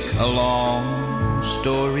make a long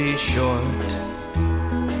story short,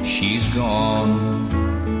 she's gone.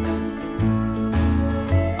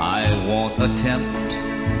 I won't attempt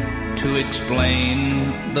to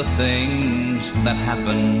explain the things that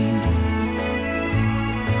happened.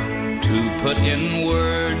 To put in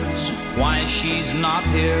words why she's not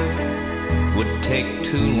here would take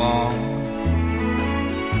too long.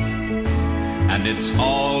 And it's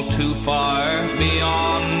all too far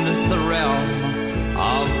beyond the realm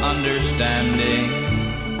of understanding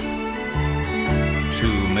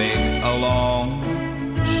to make a long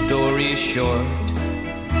story short.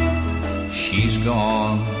 She's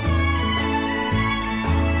gone.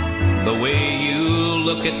 The way you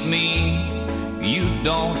look at me, you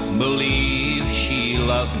don't believe she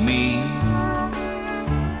loved me,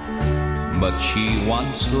 but she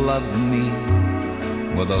once loved me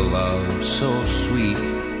with a love so sweet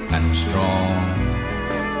and strong.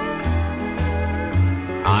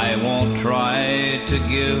 I won't try to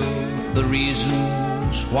give the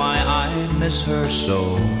reasons why I miss her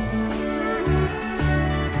so.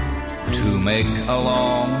 To make a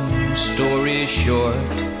long story short,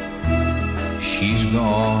 she's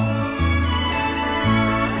gone.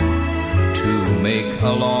 To make a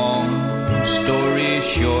long story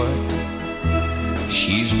short,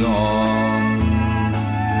 she's gone.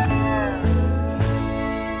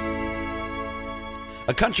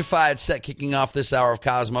 A countrified set kicking off this hour of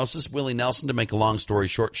Cosmosis. Willie Nelson, to make a long story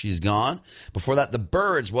short, she's gone. Before that, the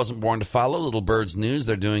Byrds, Wasn't Born to Follow. Little Birds news.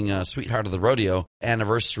 They're doing Sweetheart of the Rodeo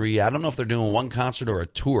anniversary. I don't know if they're doing one concert or a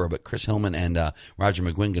tour, but Chris Hillman and Roger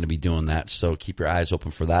McGuinn going to be doing that. So keep your eyes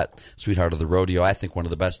open for that. Sweetheart of the Rodeo, I think one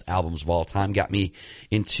of the best albums of all time. Got me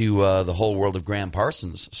into the whole world of Graham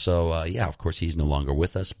Parsons. So, yeah, of course, he's no longer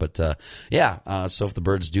with us. But, so if the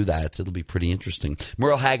Byrds do that, it'll be pretty interesting.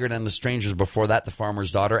 Merle Haggard and the Strangers before that, The Farmer's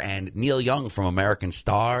Daughter, and Neil Young from American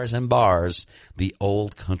Stars and Bars, The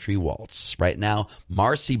Old Country Waltz. Right now,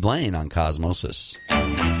 Marcy Blaine on Cosmosis.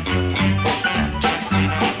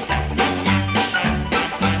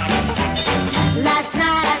 Last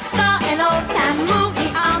night I saw an old-time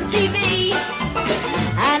movie on TV,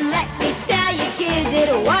 and let me tell you kids, it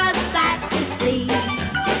was a sight to see.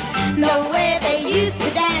 The way they used to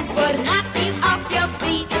dance would knock you off your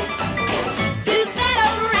feet to that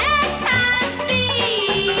old ragtime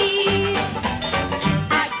beat.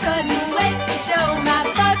 I couldn't wait to show my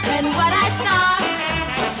boyfriend what I saw.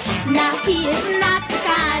 Now he is not the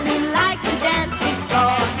kind who liked to dance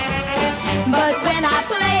before, but when I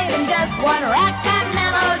played him just one ragtime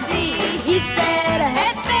melody, he said,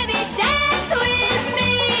 "Hey baby, dance with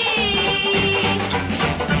me."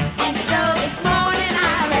 And so this morning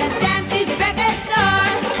I ran down to the record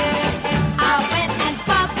store. I went and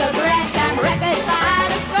bought the ragtime records by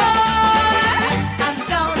the score. I'm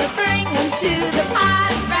gonna bring them to the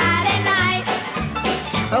party Friday night.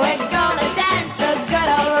 We're gonna dance those good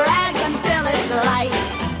old rags until it's light.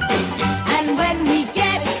 And when we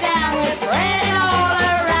get it down, we'll spread it all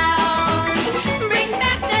around. Bring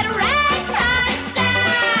back that ragtime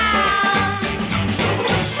sound.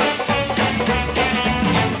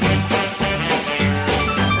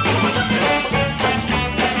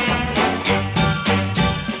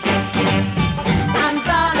 I'm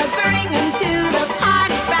gonna bring him to the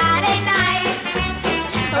party Friday night.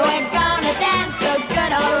 We're gonna dance those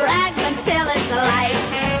good old rags until it's light.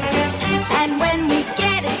 And when we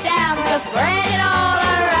get it down, we'll spread it all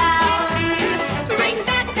around. Bring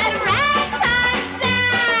back that ragtime sound.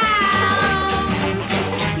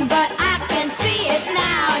 But I can see it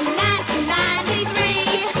now in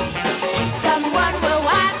 1993. Someone will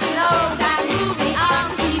watch an old-time movie on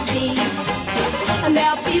TV, and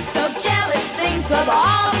they'll be so jealous, think of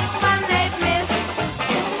all the fun they've missed.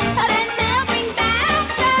 Then they'll bring back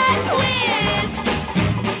the twist.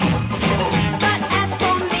 But as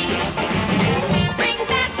for me, bring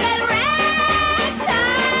back that ragtime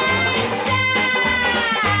sound.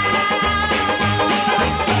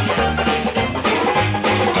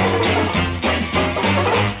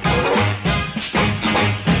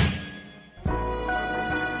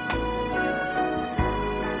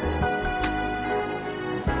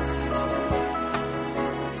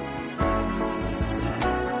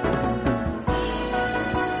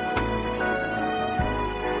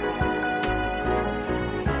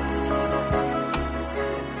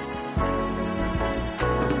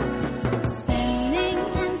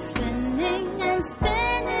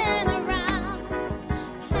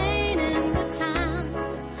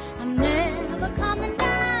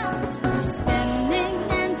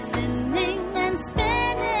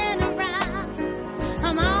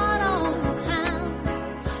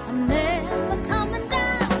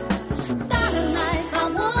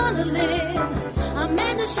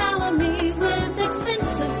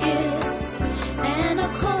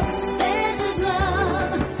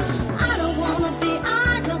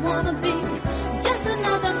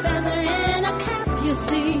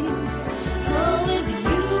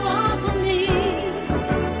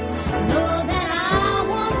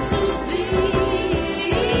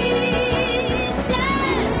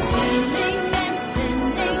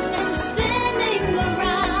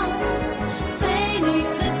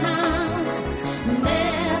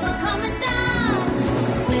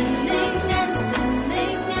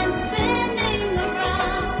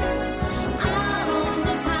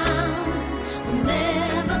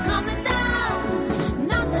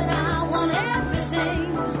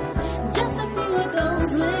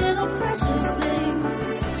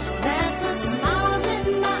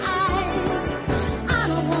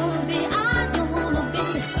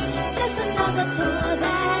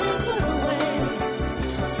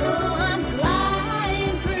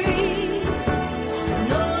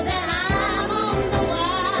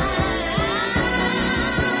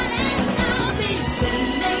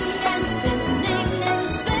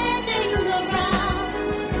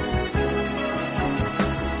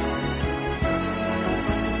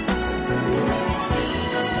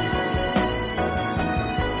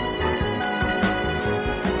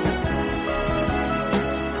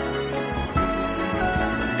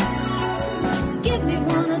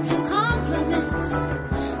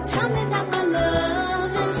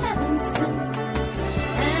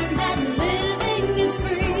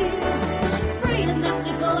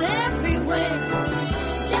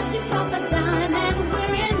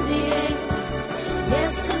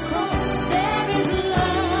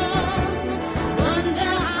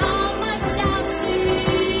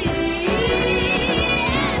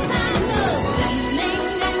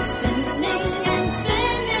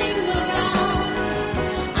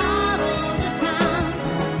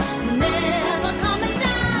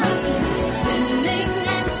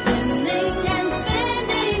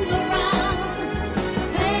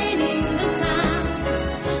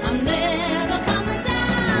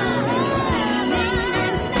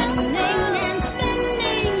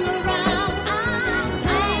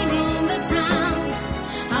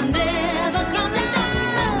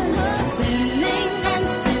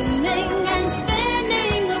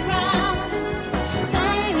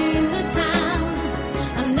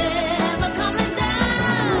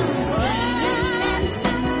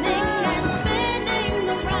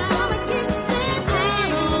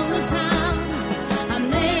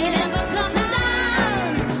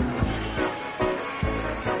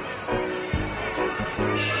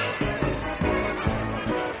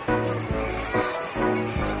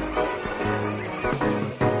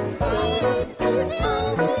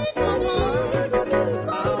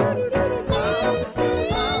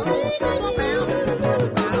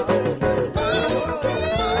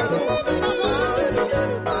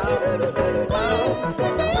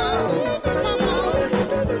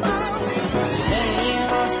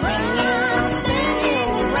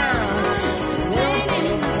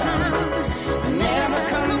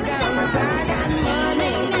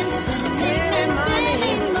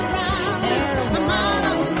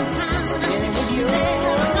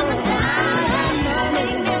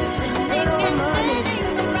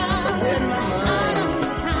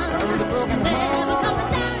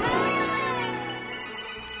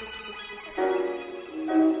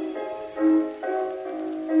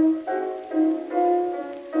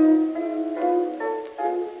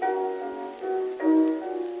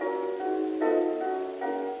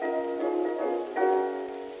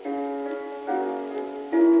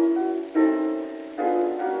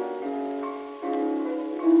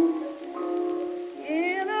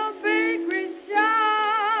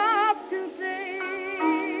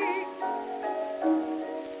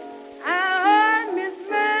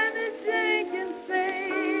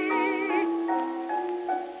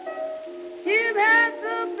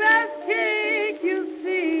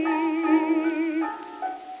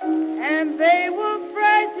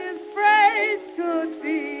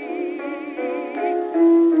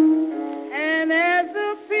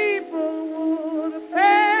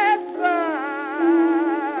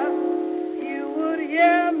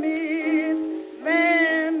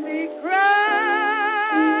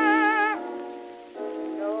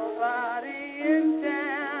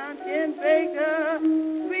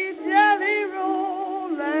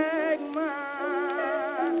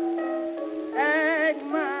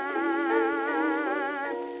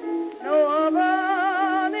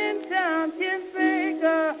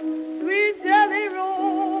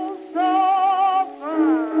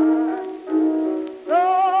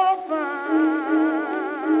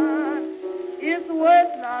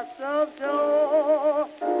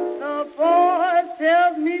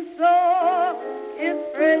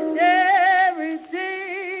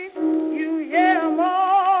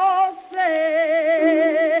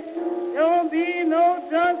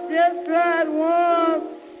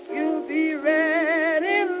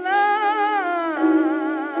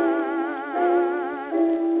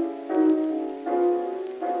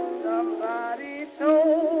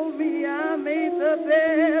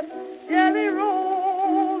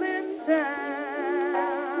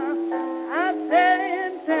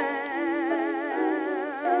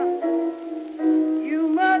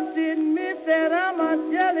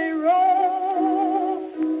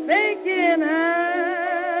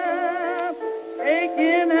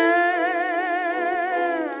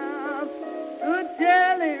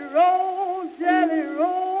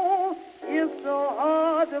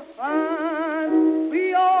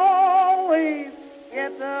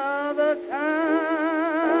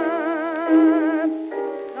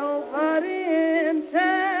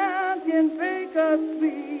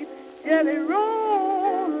 jelly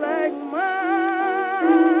roll like mine.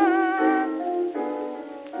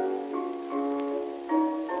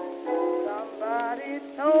 Somebody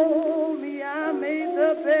told me I made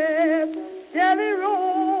the best jelly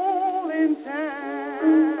roll in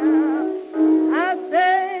town. I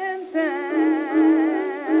say in town.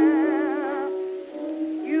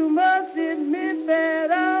 You must admit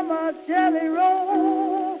that I'm a jelly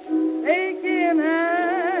roll taking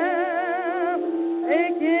out,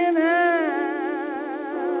 taking out.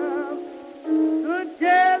 Good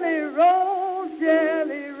jelly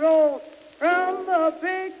roll from the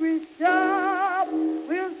bakery shop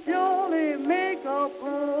will surely make a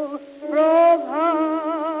poor frog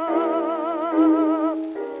hop.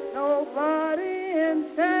 Nobody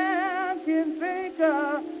in town can bake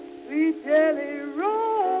a sweet jelly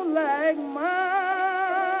roll like mine,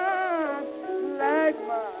 like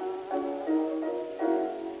mine.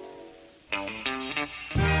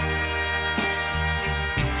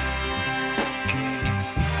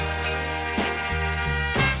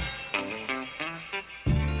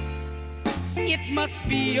 It must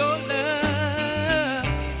be your love.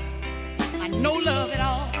 I know love at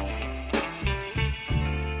all.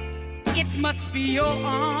 It must be your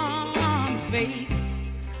arms, babe.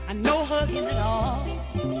 I know hugging it all.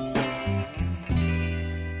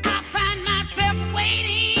 I find myself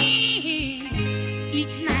waiting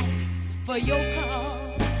each night for your call.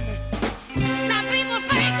 Now people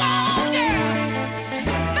say, go on, girl,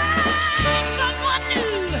 find someone new.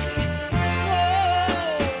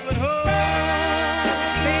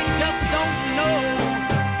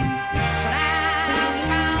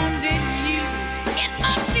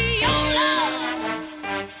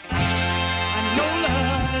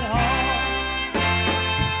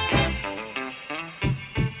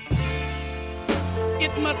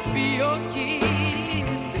 It must be your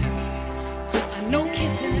kiss. I know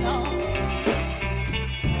kissing it all.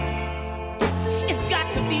 It's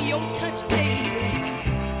got to be your touch, baby,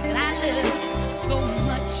 that I love so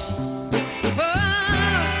much.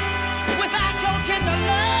 Without your tender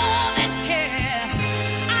love and care,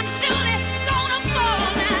 I'm surely gonna fall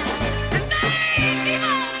now. And they keep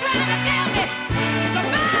on trying to tell me to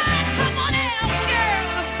find someone else, girl.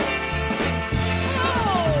 Oh,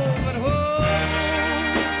 but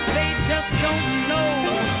they just don't know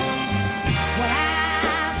what I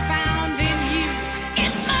found in you.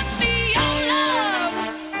 It must be your love.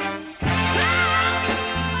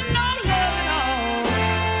 No love at all.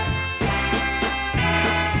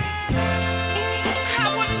 I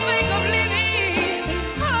wouldn't think of living.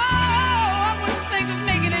 Oh, I wouldn't think of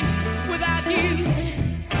making it without you.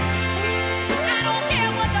 I don't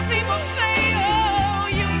care what the people say. Oh,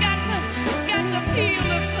 you got to feel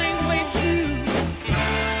the same way too.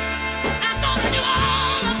 I'm gonna do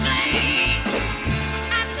all the things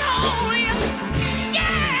I told you.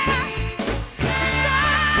 Yeah.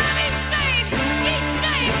 Strive each day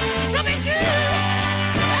to be true.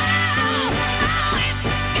 Oh, it's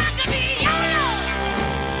got to be your love.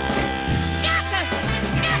 Got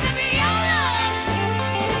to be your love.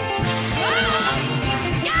 Oh,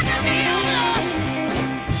 got to be your love.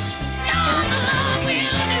 No other love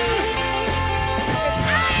will do.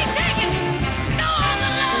 I ain't taking no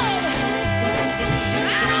other love.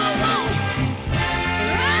 I don't want.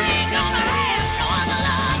 I ain't gonna have no other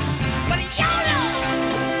love but your love.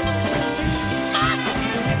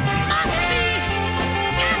 Must be,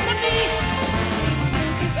 got to be.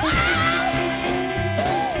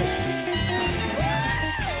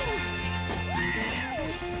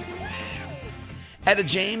 Etta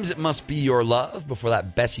James, It Must Be Your Love. Before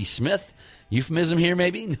that, Bessie Smith. Euphemism here,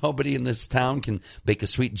 maybe? Nobody in this town can bake a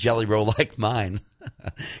sweet jelly roll like mine.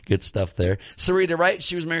 Good stuff there. Sarita Wright,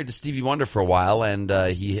 she was married to Stevie Wonder for a while, and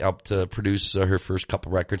he helped produce her first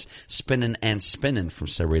couple records, Spinnin' and Spinnin' from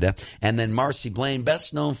Sarita. And then Marcy Blaine,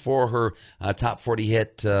 best known for her top 40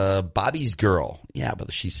 hit, Bobby's Girl. Yeah,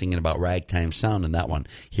 but she's singing about ragtime sound in that one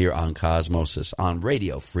here on Cosmosis on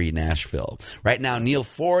Radio Free Nashville. Right now, Neil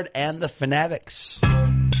Ford and the Fanatics.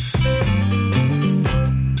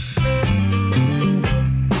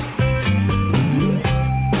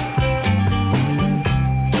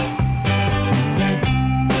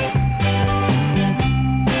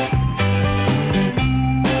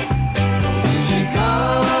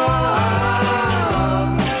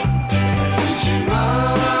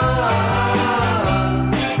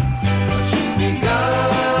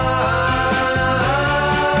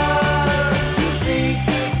 To see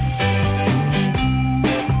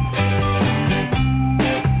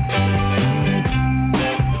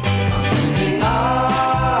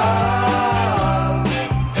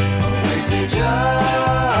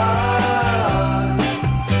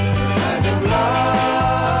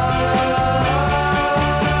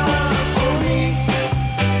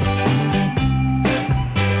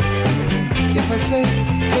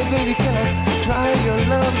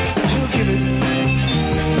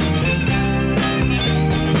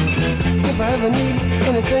ever need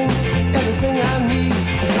anything, everything I need,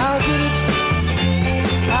 I'll get it,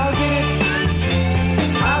 I'll get it,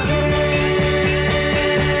 I'll get it.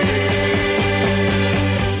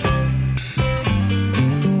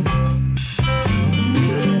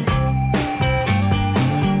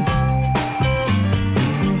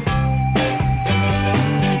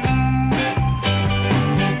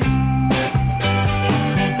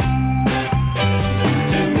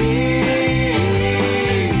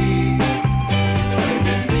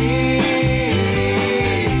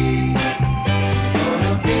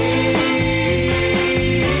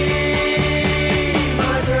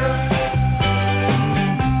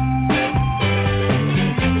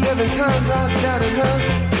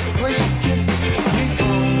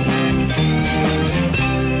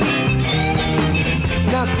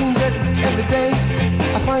 Every day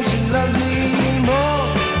I find she loves me more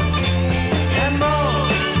and more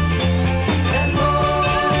and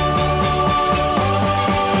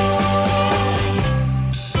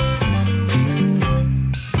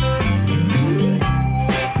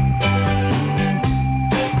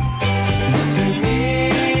to me,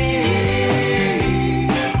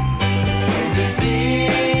 it's good to see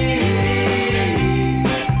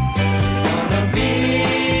she's gonna be.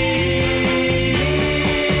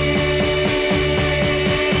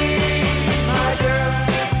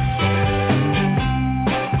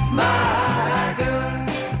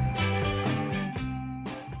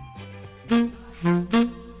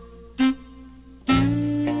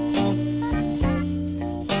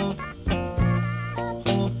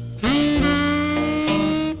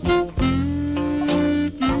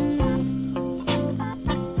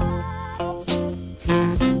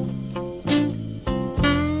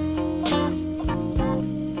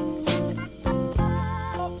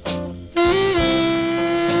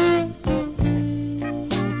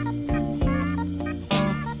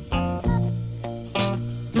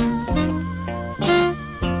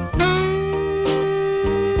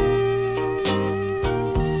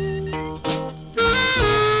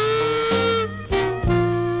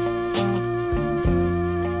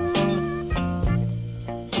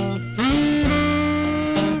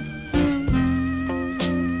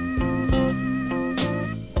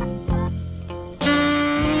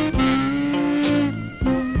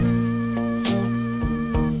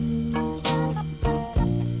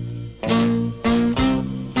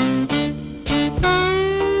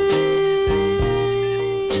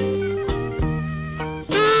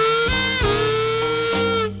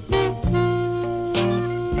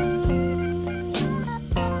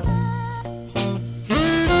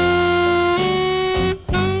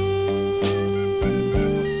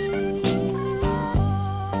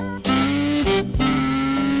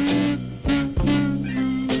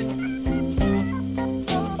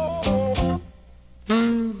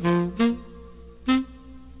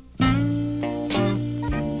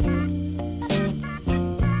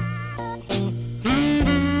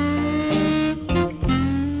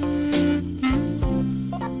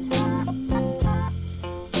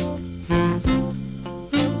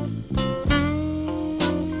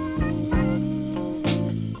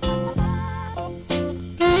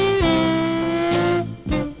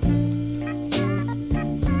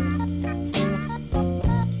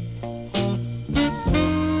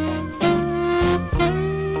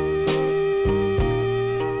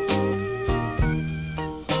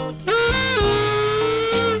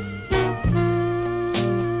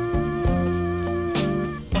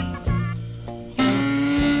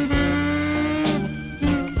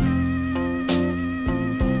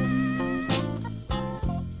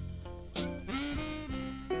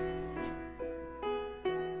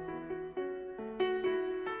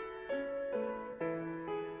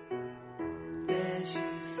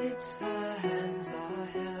 sits, her hands are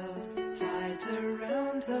held tight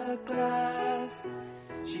around her glass.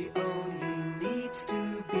 She only needs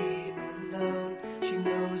to be alone. She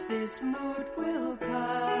knows this mood will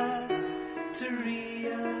pass. To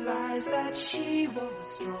realize that she was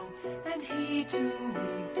strong and he too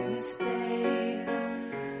weak to stay.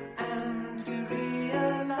 And to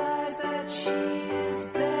realize that she is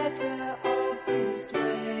better off this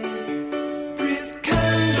way. Breathe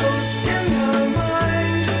candles in her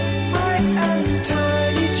mind, bright and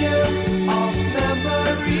tiny gems of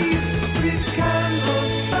memory. Breathe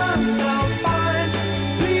candles burn so fine,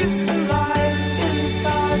 leaves a light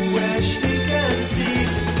inside where she can see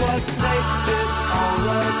what makes it all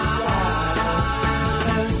worthwhile.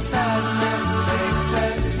 Her sadness makes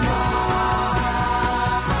her smile.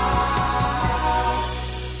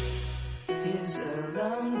 Here's a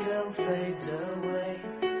lone girl fades away,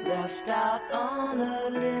 left out on a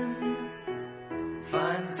limb.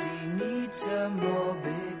 Finds he needs loves her more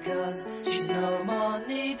because she's no more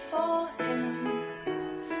need for him.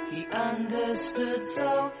 He understood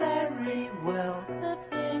so very well the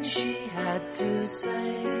things she had to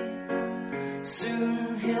say.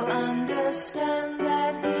 Soon he'll understand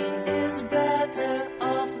that he is better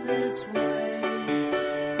off this way.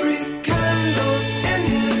 Brief candles in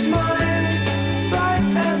his mind, bright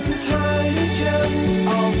and tiny gems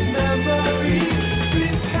of memory.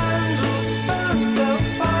 Brief candles burn so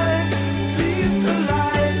fine, leaves a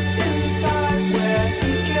light inside where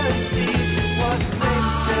he can see what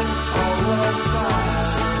makes it all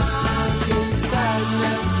worthwhile. His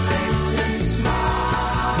sadness makes him smile.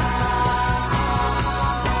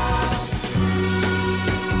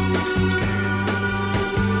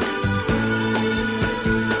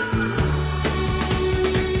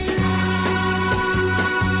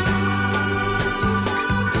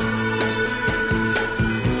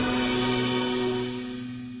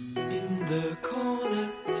 In the corner,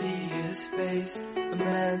 see his face. A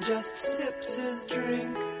man just sips his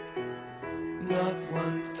drink. Not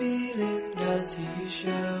one feeling does he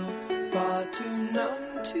show. Far too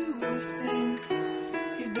numb to think.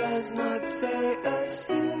 He does not say a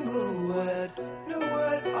single word. No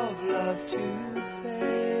word of love to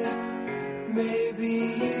say.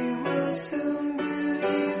 Maybe he will soon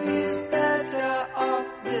believe he's better off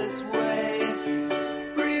this way.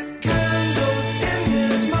 Brief candles in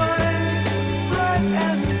his mind, bright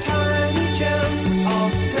and tiny gems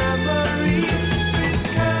of memory. Brief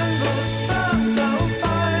candles burn so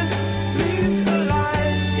fine, leaves a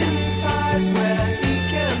light inside where he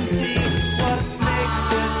can see what makes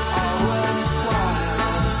it all worthwhile.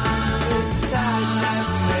 His sadness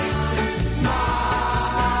makes him smile.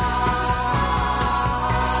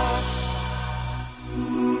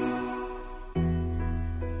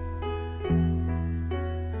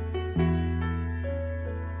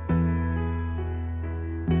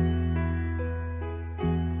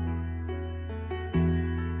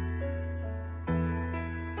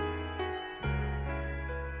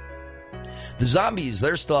 The Zombies,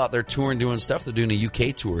 they're still out there touring, doing stuff. They're doing a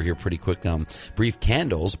UK tour here pretty quick. Brief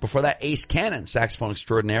Candles. Before that, Ace Cannon, saxophone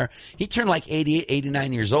extraordinaire. He turned like 88,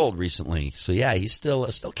 89 years old recently. So yeah, he's still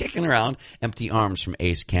kicking around. Empty Arms from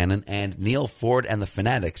Ace Cannon. And Neil Ford and the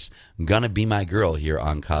Fanatics, Gonna Be My Girl here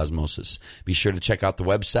on Cosmosis. Be sure to check out the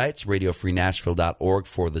websites, radiofreenashville.org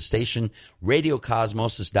for the station,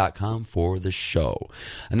 radiocosmosis.com for the show.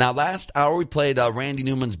 And now last hour we played Randy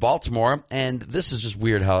Newman's Baltimore, and this is just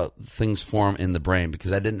weird how things form in the brain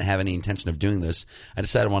because I didn't have any intention of doing this. I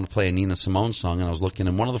decided I wanted to play a Nina Simone song, and I was looking,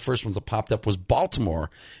 and one of the first ones that popped up was Baltimore.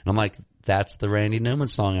 And I'm like, that's the Randy Newman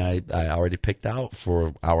song I already picked out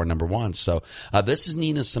for hour number one. So this is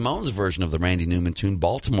Nina Simone's version of the Randy Newman tune,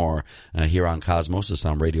 Baltimore, here on Cosmosis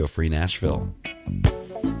on Radio Free Nashville.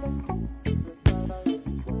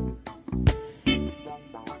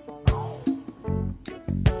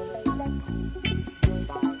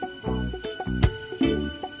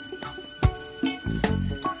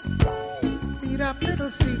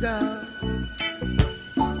 Little cigar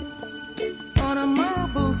on a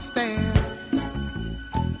marble stand,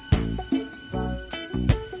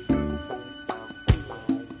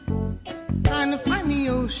 trying to find the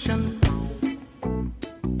ocean,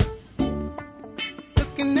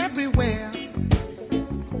 looking everywhere.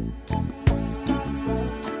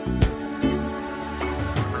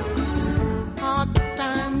 Hard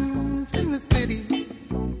times in the city,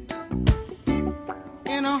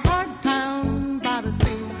 in a hard town by the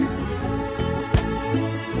sea.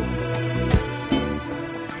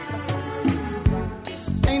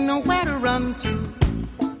 Ain't nowhere to run to.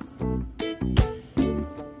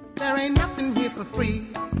 There ain't nothing here for free.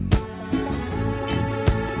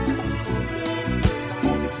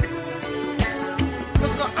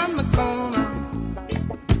 Look on the corner,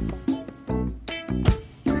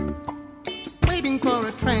 waiting for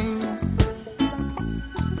a train.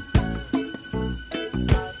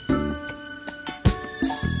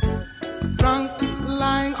 Drunk,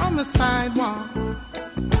 lying on the sidewalk,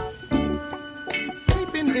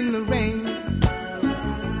 sleeping in the rain.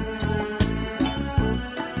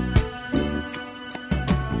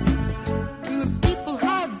 And the people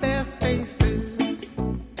hide their faces,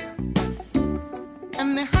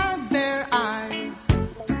 and they hide their eyes.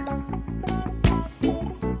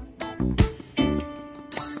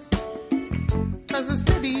 'Cause the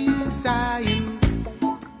city's dying,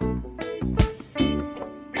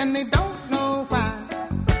 and they don't know why.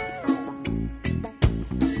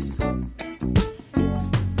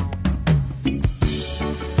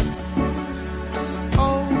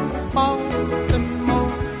 Oh,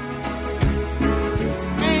 Baltimore,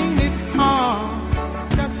 ain't it hard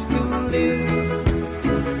just to live?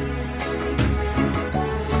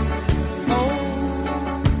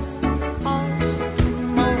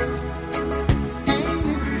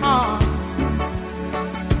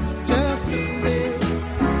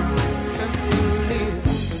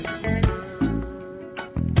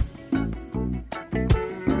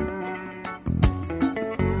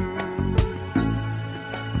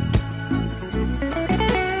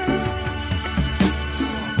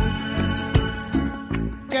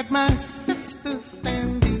 my sister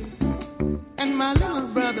Sandy and my little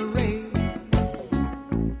brother Ray.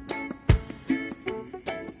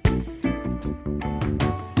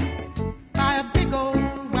 By a big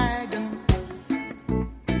old wagon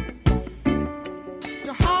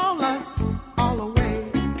to haul us all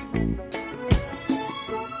away.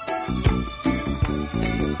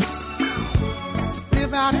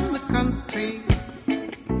 Live out in the country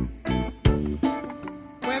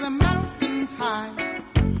where the mountains high.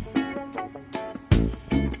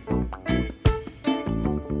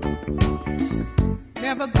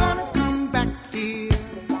 Never gonna come back here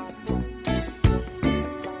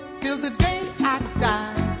till the day I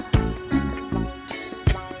die.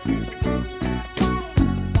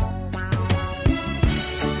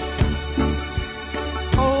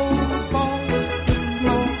 Oh,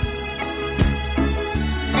 Baltimore,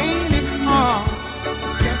 ain't it hard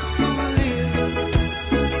just to live?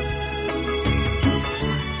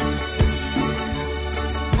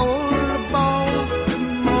 Oh,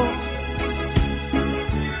 Baltimore,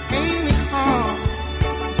 ain't it hard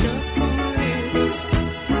just to live?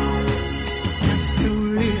 Just to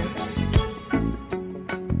live.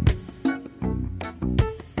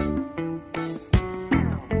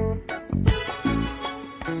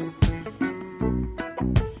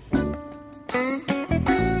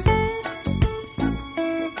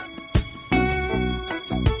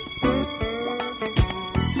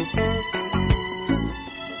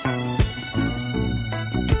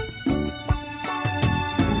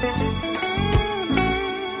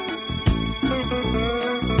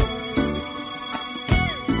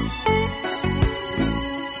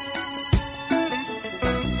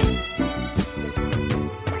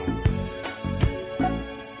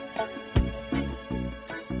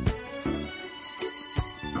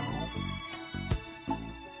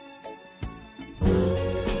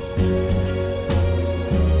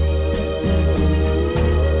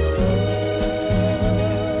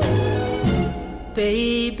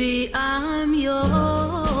 Baby, I'm yours.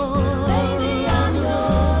 Baby, I'm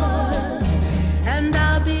yours. And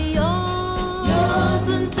I'll be yours. Yours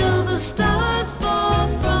until the stars fall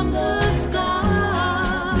from the sky.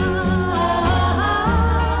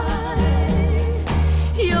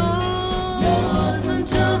 Yours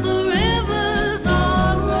until the rivers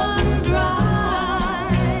all run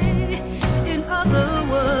dry. In other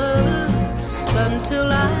words,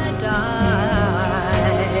 until I die.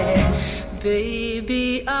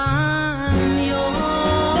 Baby, I'm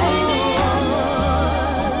yours. Baby, I'm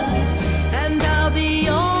yours. And I'll be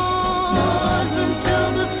yours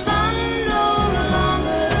until the sun no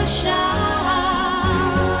longer shines.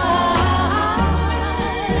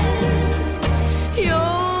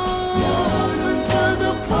 Yours until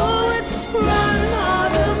the poets run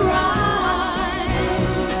out of rhyme.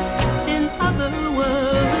 In other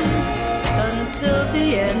words, until the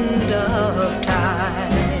end of time.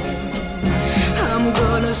 I'm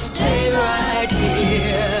gonna stay right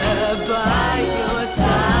here by your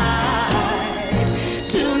side.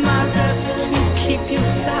 Do my best to keep you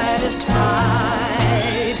satisfied.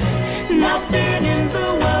 Nothing in the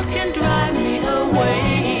world can drive me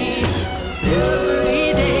away. 'Cause every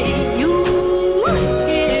day you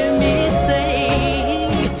hear me say,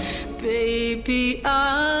 baby,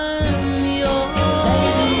 I'm yours.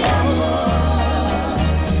 Baby, I'm yours.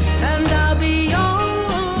 And I'll be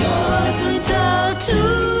yours until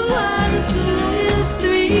 2 and 2 is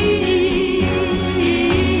 3.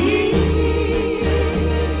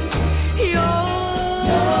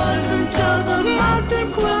 Yours until the mountain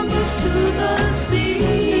crumbles to the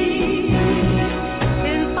sea.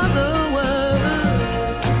 In other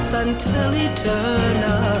words, until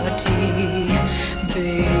eternity.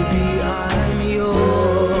 Baby, I'm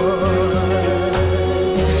yours.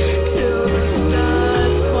 Till the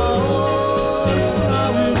stars fall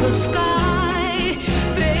from the sky.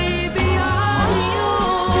 Baby, I'm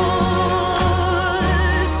yours.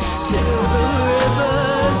 Till the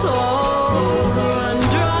rivers all run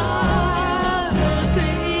dry.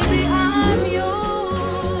 Baby, I'm yours.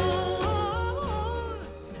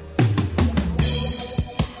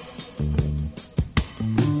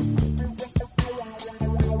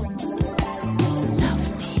 Love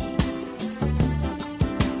me.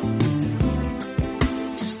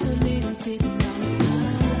 Just a little bit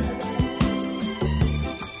longer.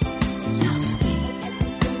 Love me.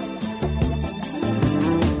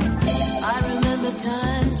 I remember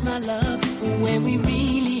times, my love, when we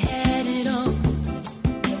really had it all.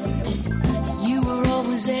 You were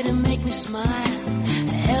always there to make me smile,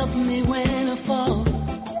 help me when I fall.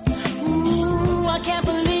 Ooh, I can't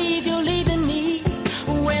believe you're leaving me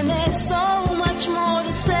when there's so much more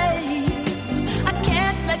to say. I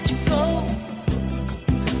can't let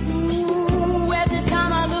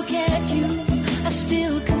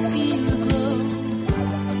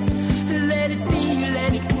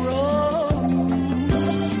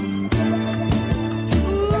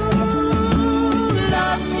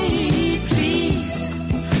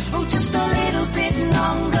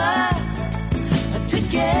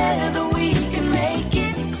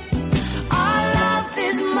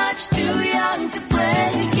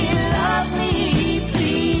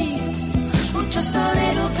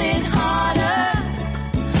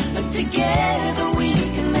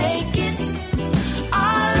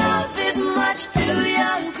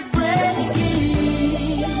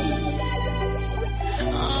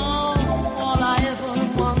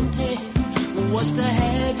was to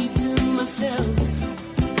have you to myself.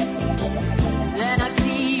 Then I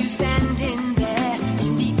see you standing there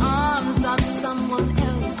in the arms of someone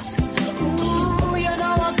else. Ooh, you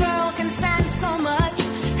know a girl can stand so much,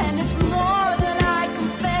 and it's more than I can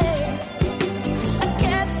bear. I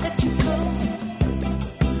can't let you go.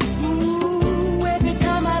 Ooh, every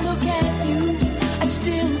time I look at you, I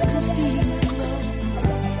still can feel the glow.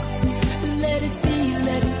 Let it be,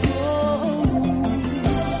 let it go.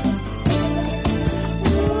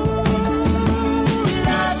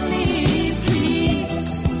 Love me,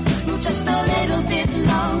 please, just a little bit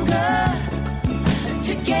longer.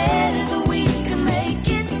 Together we can make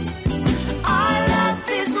it. Our love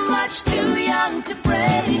is much too young to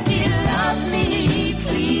break it. Love me,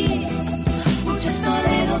 please, just a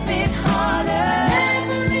little bit harder.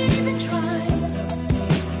 Never even try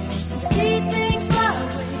to see things my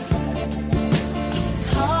way. It's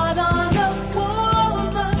hard on a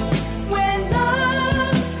woman when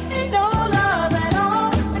love ain't no love at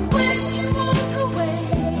all. And when you walk away,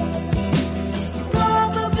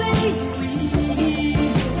 probably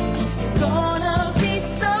we're gonna be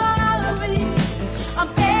sorry. I'm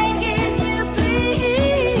begging you,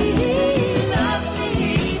 please. Love me,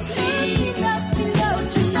 please. Love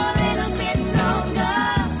just a little bit longer.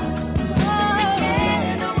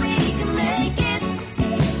 Together we can make it.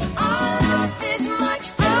 Our love is much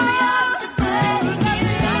too young to break it.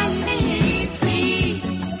 Love me,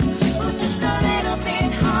 please. Just a little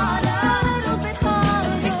bit harder.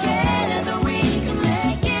 Together we can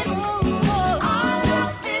make it. Our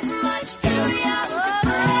love is much too young to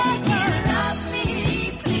break it. Love me,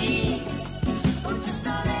 please. Just a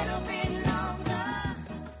little bit longer.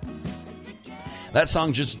 That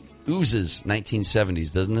song just oozes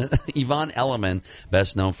 1970s, doesn't it? Yvonne Elliman,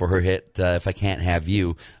 best known for her hit If I Can't Have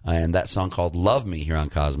You, and that song called Love Me here on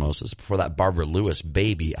Cosmosis. Before that, Barbara Lewis,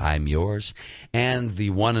 Baby, I'm Yours. And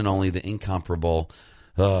the one and only, the incomparable,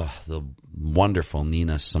 the wonderful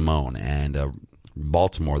Nina Simone. And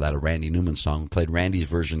Baltimore, that a Randy Newman song. We played Randy's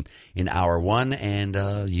version in hour one, and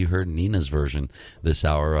you heard Nina's version this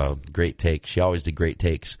hour. Great take. She always did great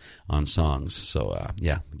takes on songs. So,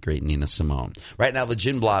 yeah, great Nina Simone. Right now, the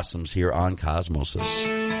Gin Blossoms here on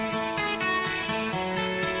Cosmosis.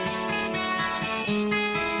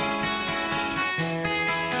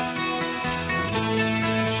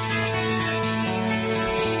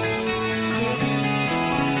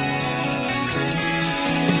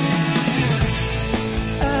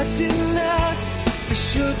 I didn't ask, you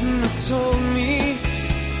shouldn't have told me.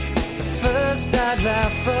 At first I'd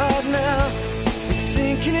laugh, but now it's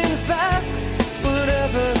sinking in fast.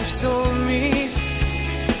 Whatever you told me,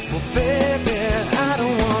 well, baby, I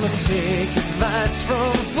don't wanna take advice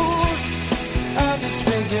from fools. I just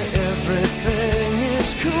figure everything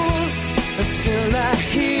is cool until I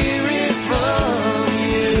hear it from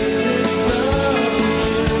you.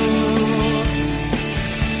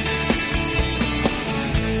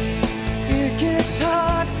 It gets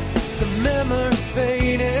hard, the memories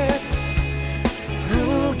faded.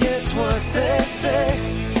 Who gets what they say?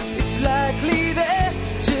 It's likely they're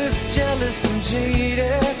just jealous and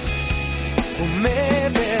jaded. Well,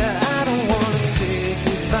 maybe I don't wanna take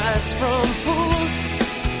advice from fools.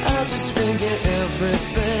 I just figure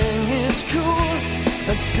everything is cool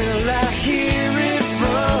until I hear it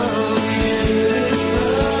from you.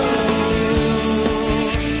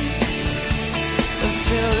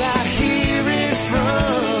 Until I hear it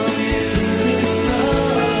from you.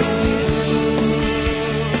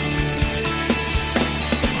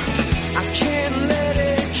 I can't let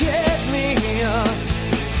it get me up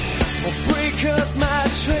or break up my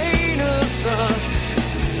train of thought.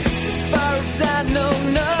 As far as I know,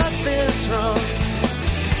 nothing's wrong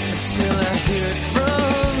until I hear it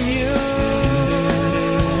from you.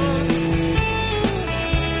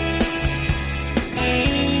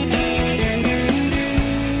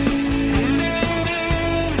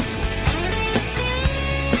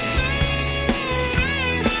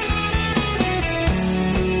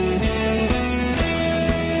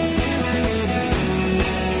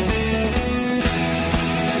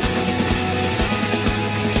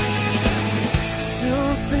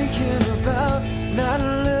 Still thinking about not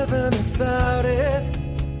living without it.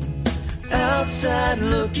 Outside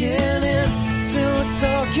looking in, till we're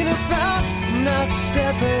talking about not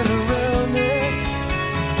stepping around it.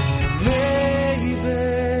 Maybe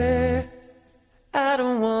I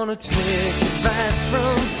don't wanna take advice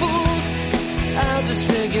from fools. I'll just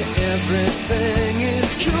figure everything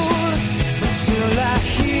is cool until I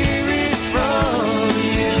hear it from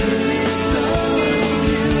you.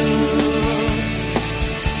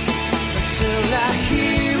 Until I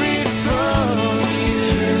hear it from you.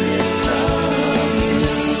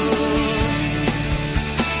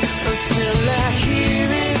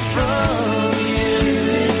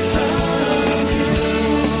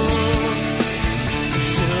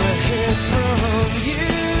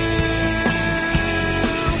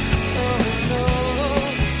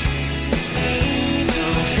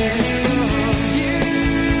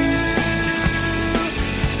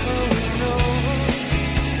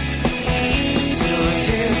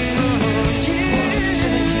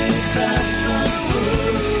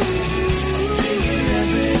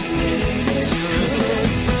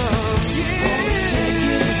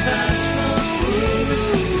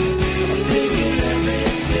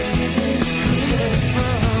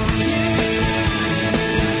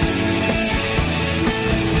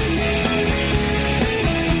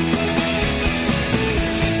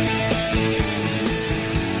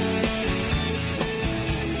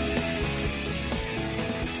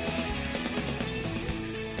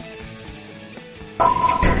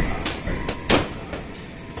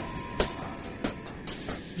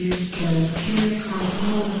 You can hear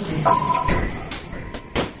Cosmosis.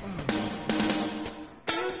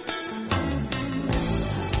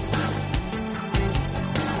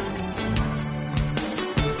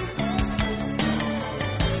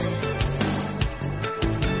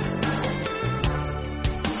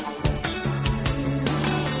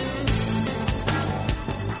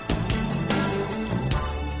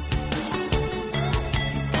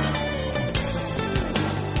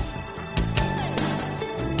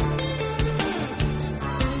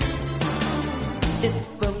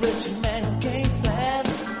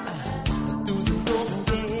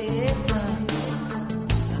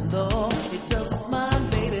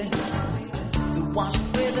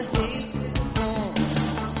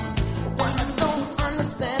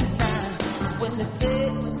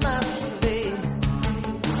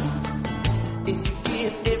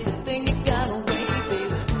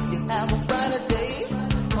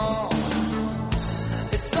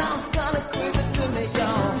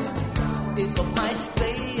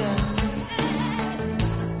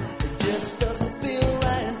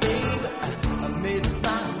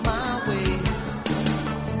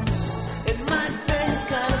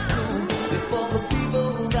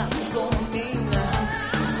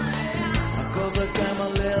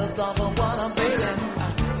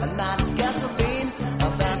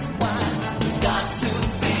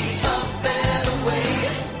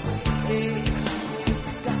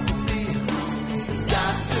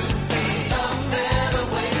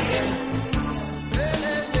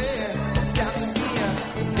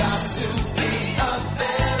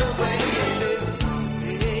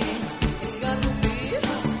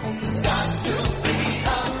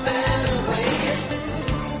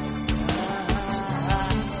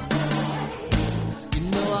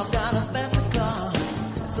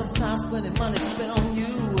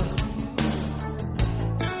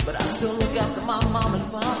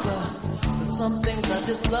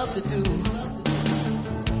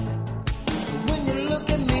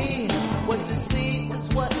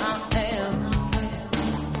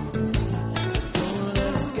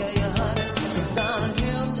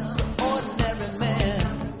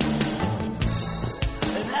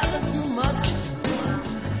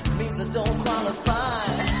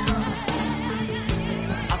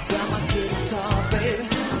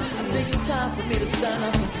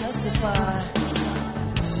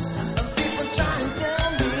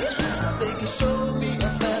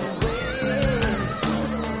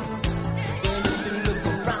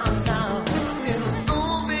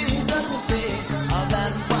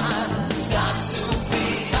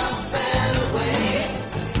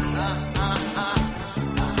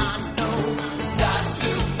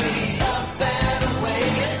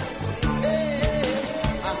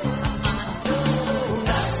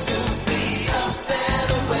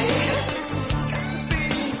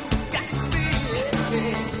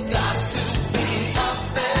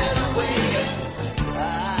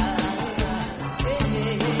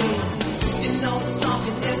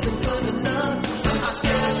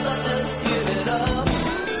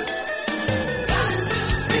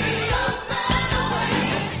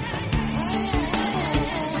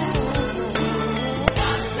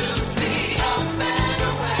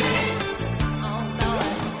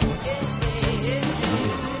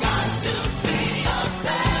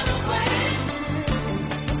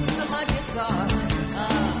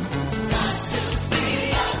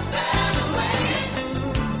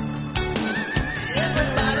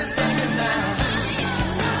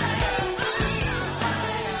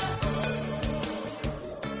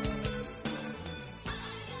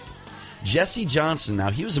 Jesse Johnson. Now,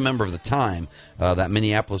 he was a member of The Time, that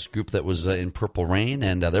Minneapolis group that was in Purple Rain,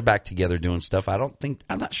 and they're back together doing stuff. I'm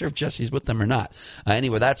not sure if Jesse's with them or not.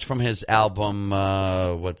 Anyway, that's from his album,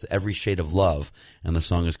 Every Shade of Love, and the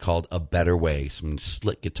song is called A Better Way. Some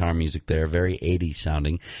slick guitar music there, very 80s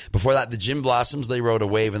sounding. Before that, the Gin Blossoms, they rode a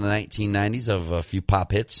wave in the 1990s of a few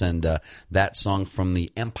pop hits, and that song from the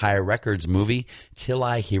Empire Records movie, Till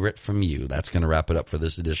I Hear It From You. That's going to wrap it up for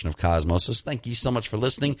this edition of Cosmosis. Thank you so much for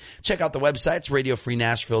listening. Check out the websites,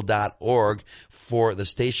 radiofreenashville.org for the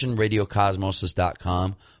station,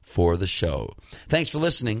 radiocosmosis.com for the show. Thanks for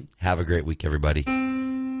listening. Have a great week, everybody.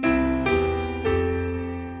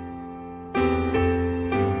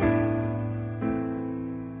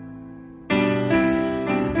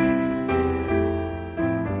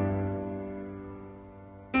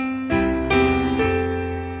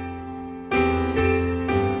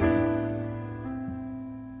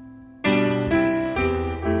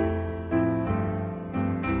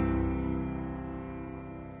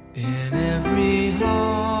 In every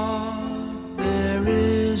heart there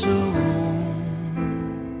is a room,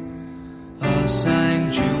 a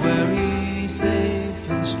sanctuary.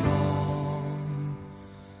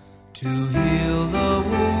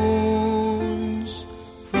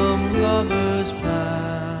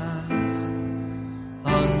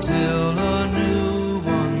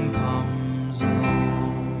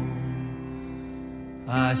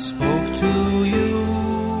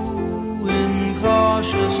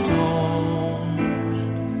 precious tones.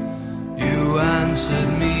 You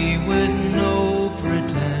answered me with no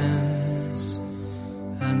pretense,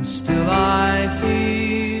 and still I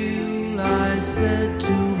feel I said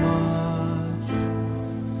too much.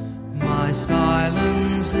 My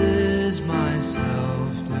silence is my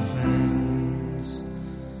self-defense,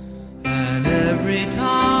 and every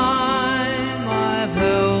time I've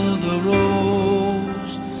held a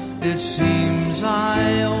rose, it seems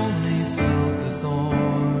I only felt the thorns.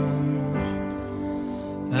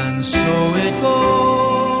 And so it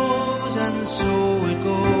goes, and so it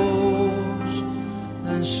goes,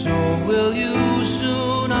 and so will you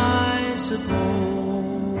soon, I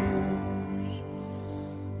suppose.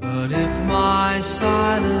 But if my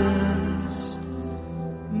silence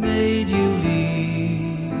made you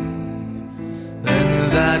leave, then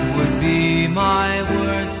that would be my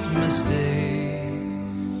worst mistake.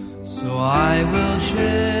 So I will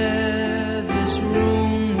share this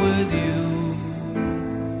room with you,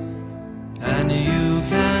 and you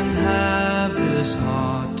can have this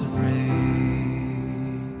heart to break.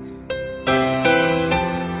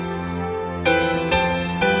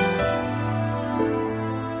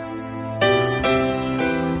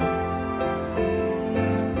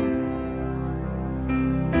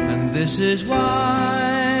 And this is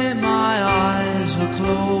why my eyes are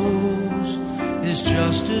closed. It's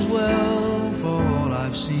just as well for all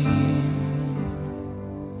I've seen.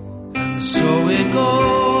 And so it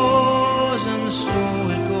goes, and so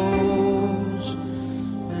it goes,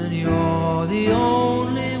 and you're the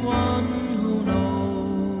only one who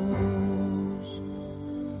knows.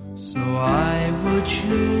 So I would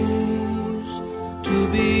choose to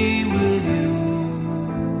be with you.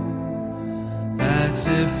 That's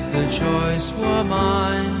if the choice were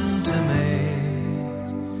mine to make.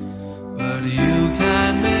 But you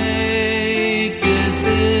can make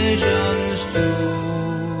decisions too,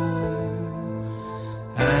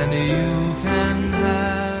 and you can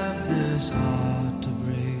have this heart to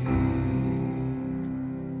break.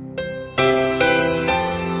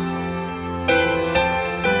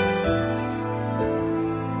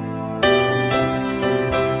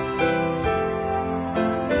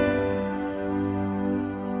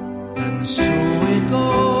 And so it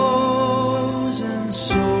goes, and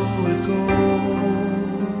so it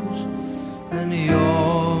goes, and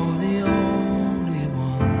you're the only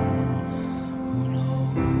one who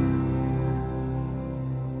knows.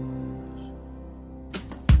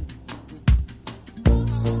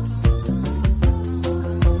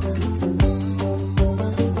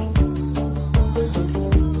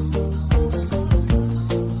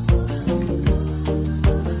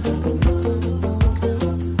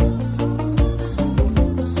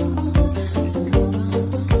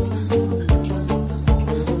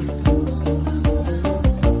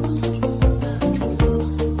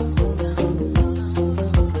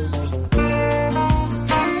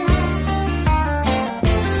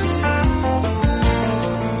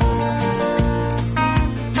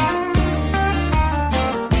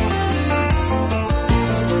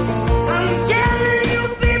 I'm telling you,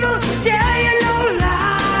 people, tell you no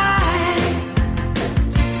lie.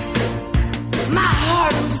 My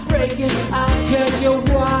heart was breaking, I'll tell you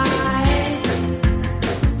why.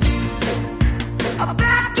 A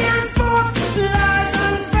back and forth lies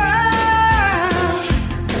unfurled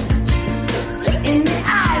in the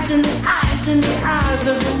eyes, in the eyes, in the eyes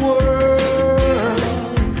of the world.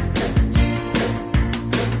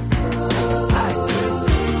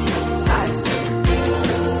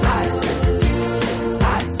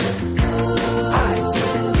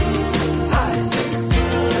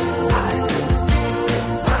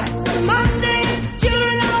 Monday's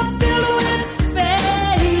children are filled with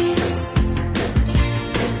faith.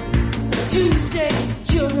 Tuesday's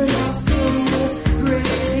children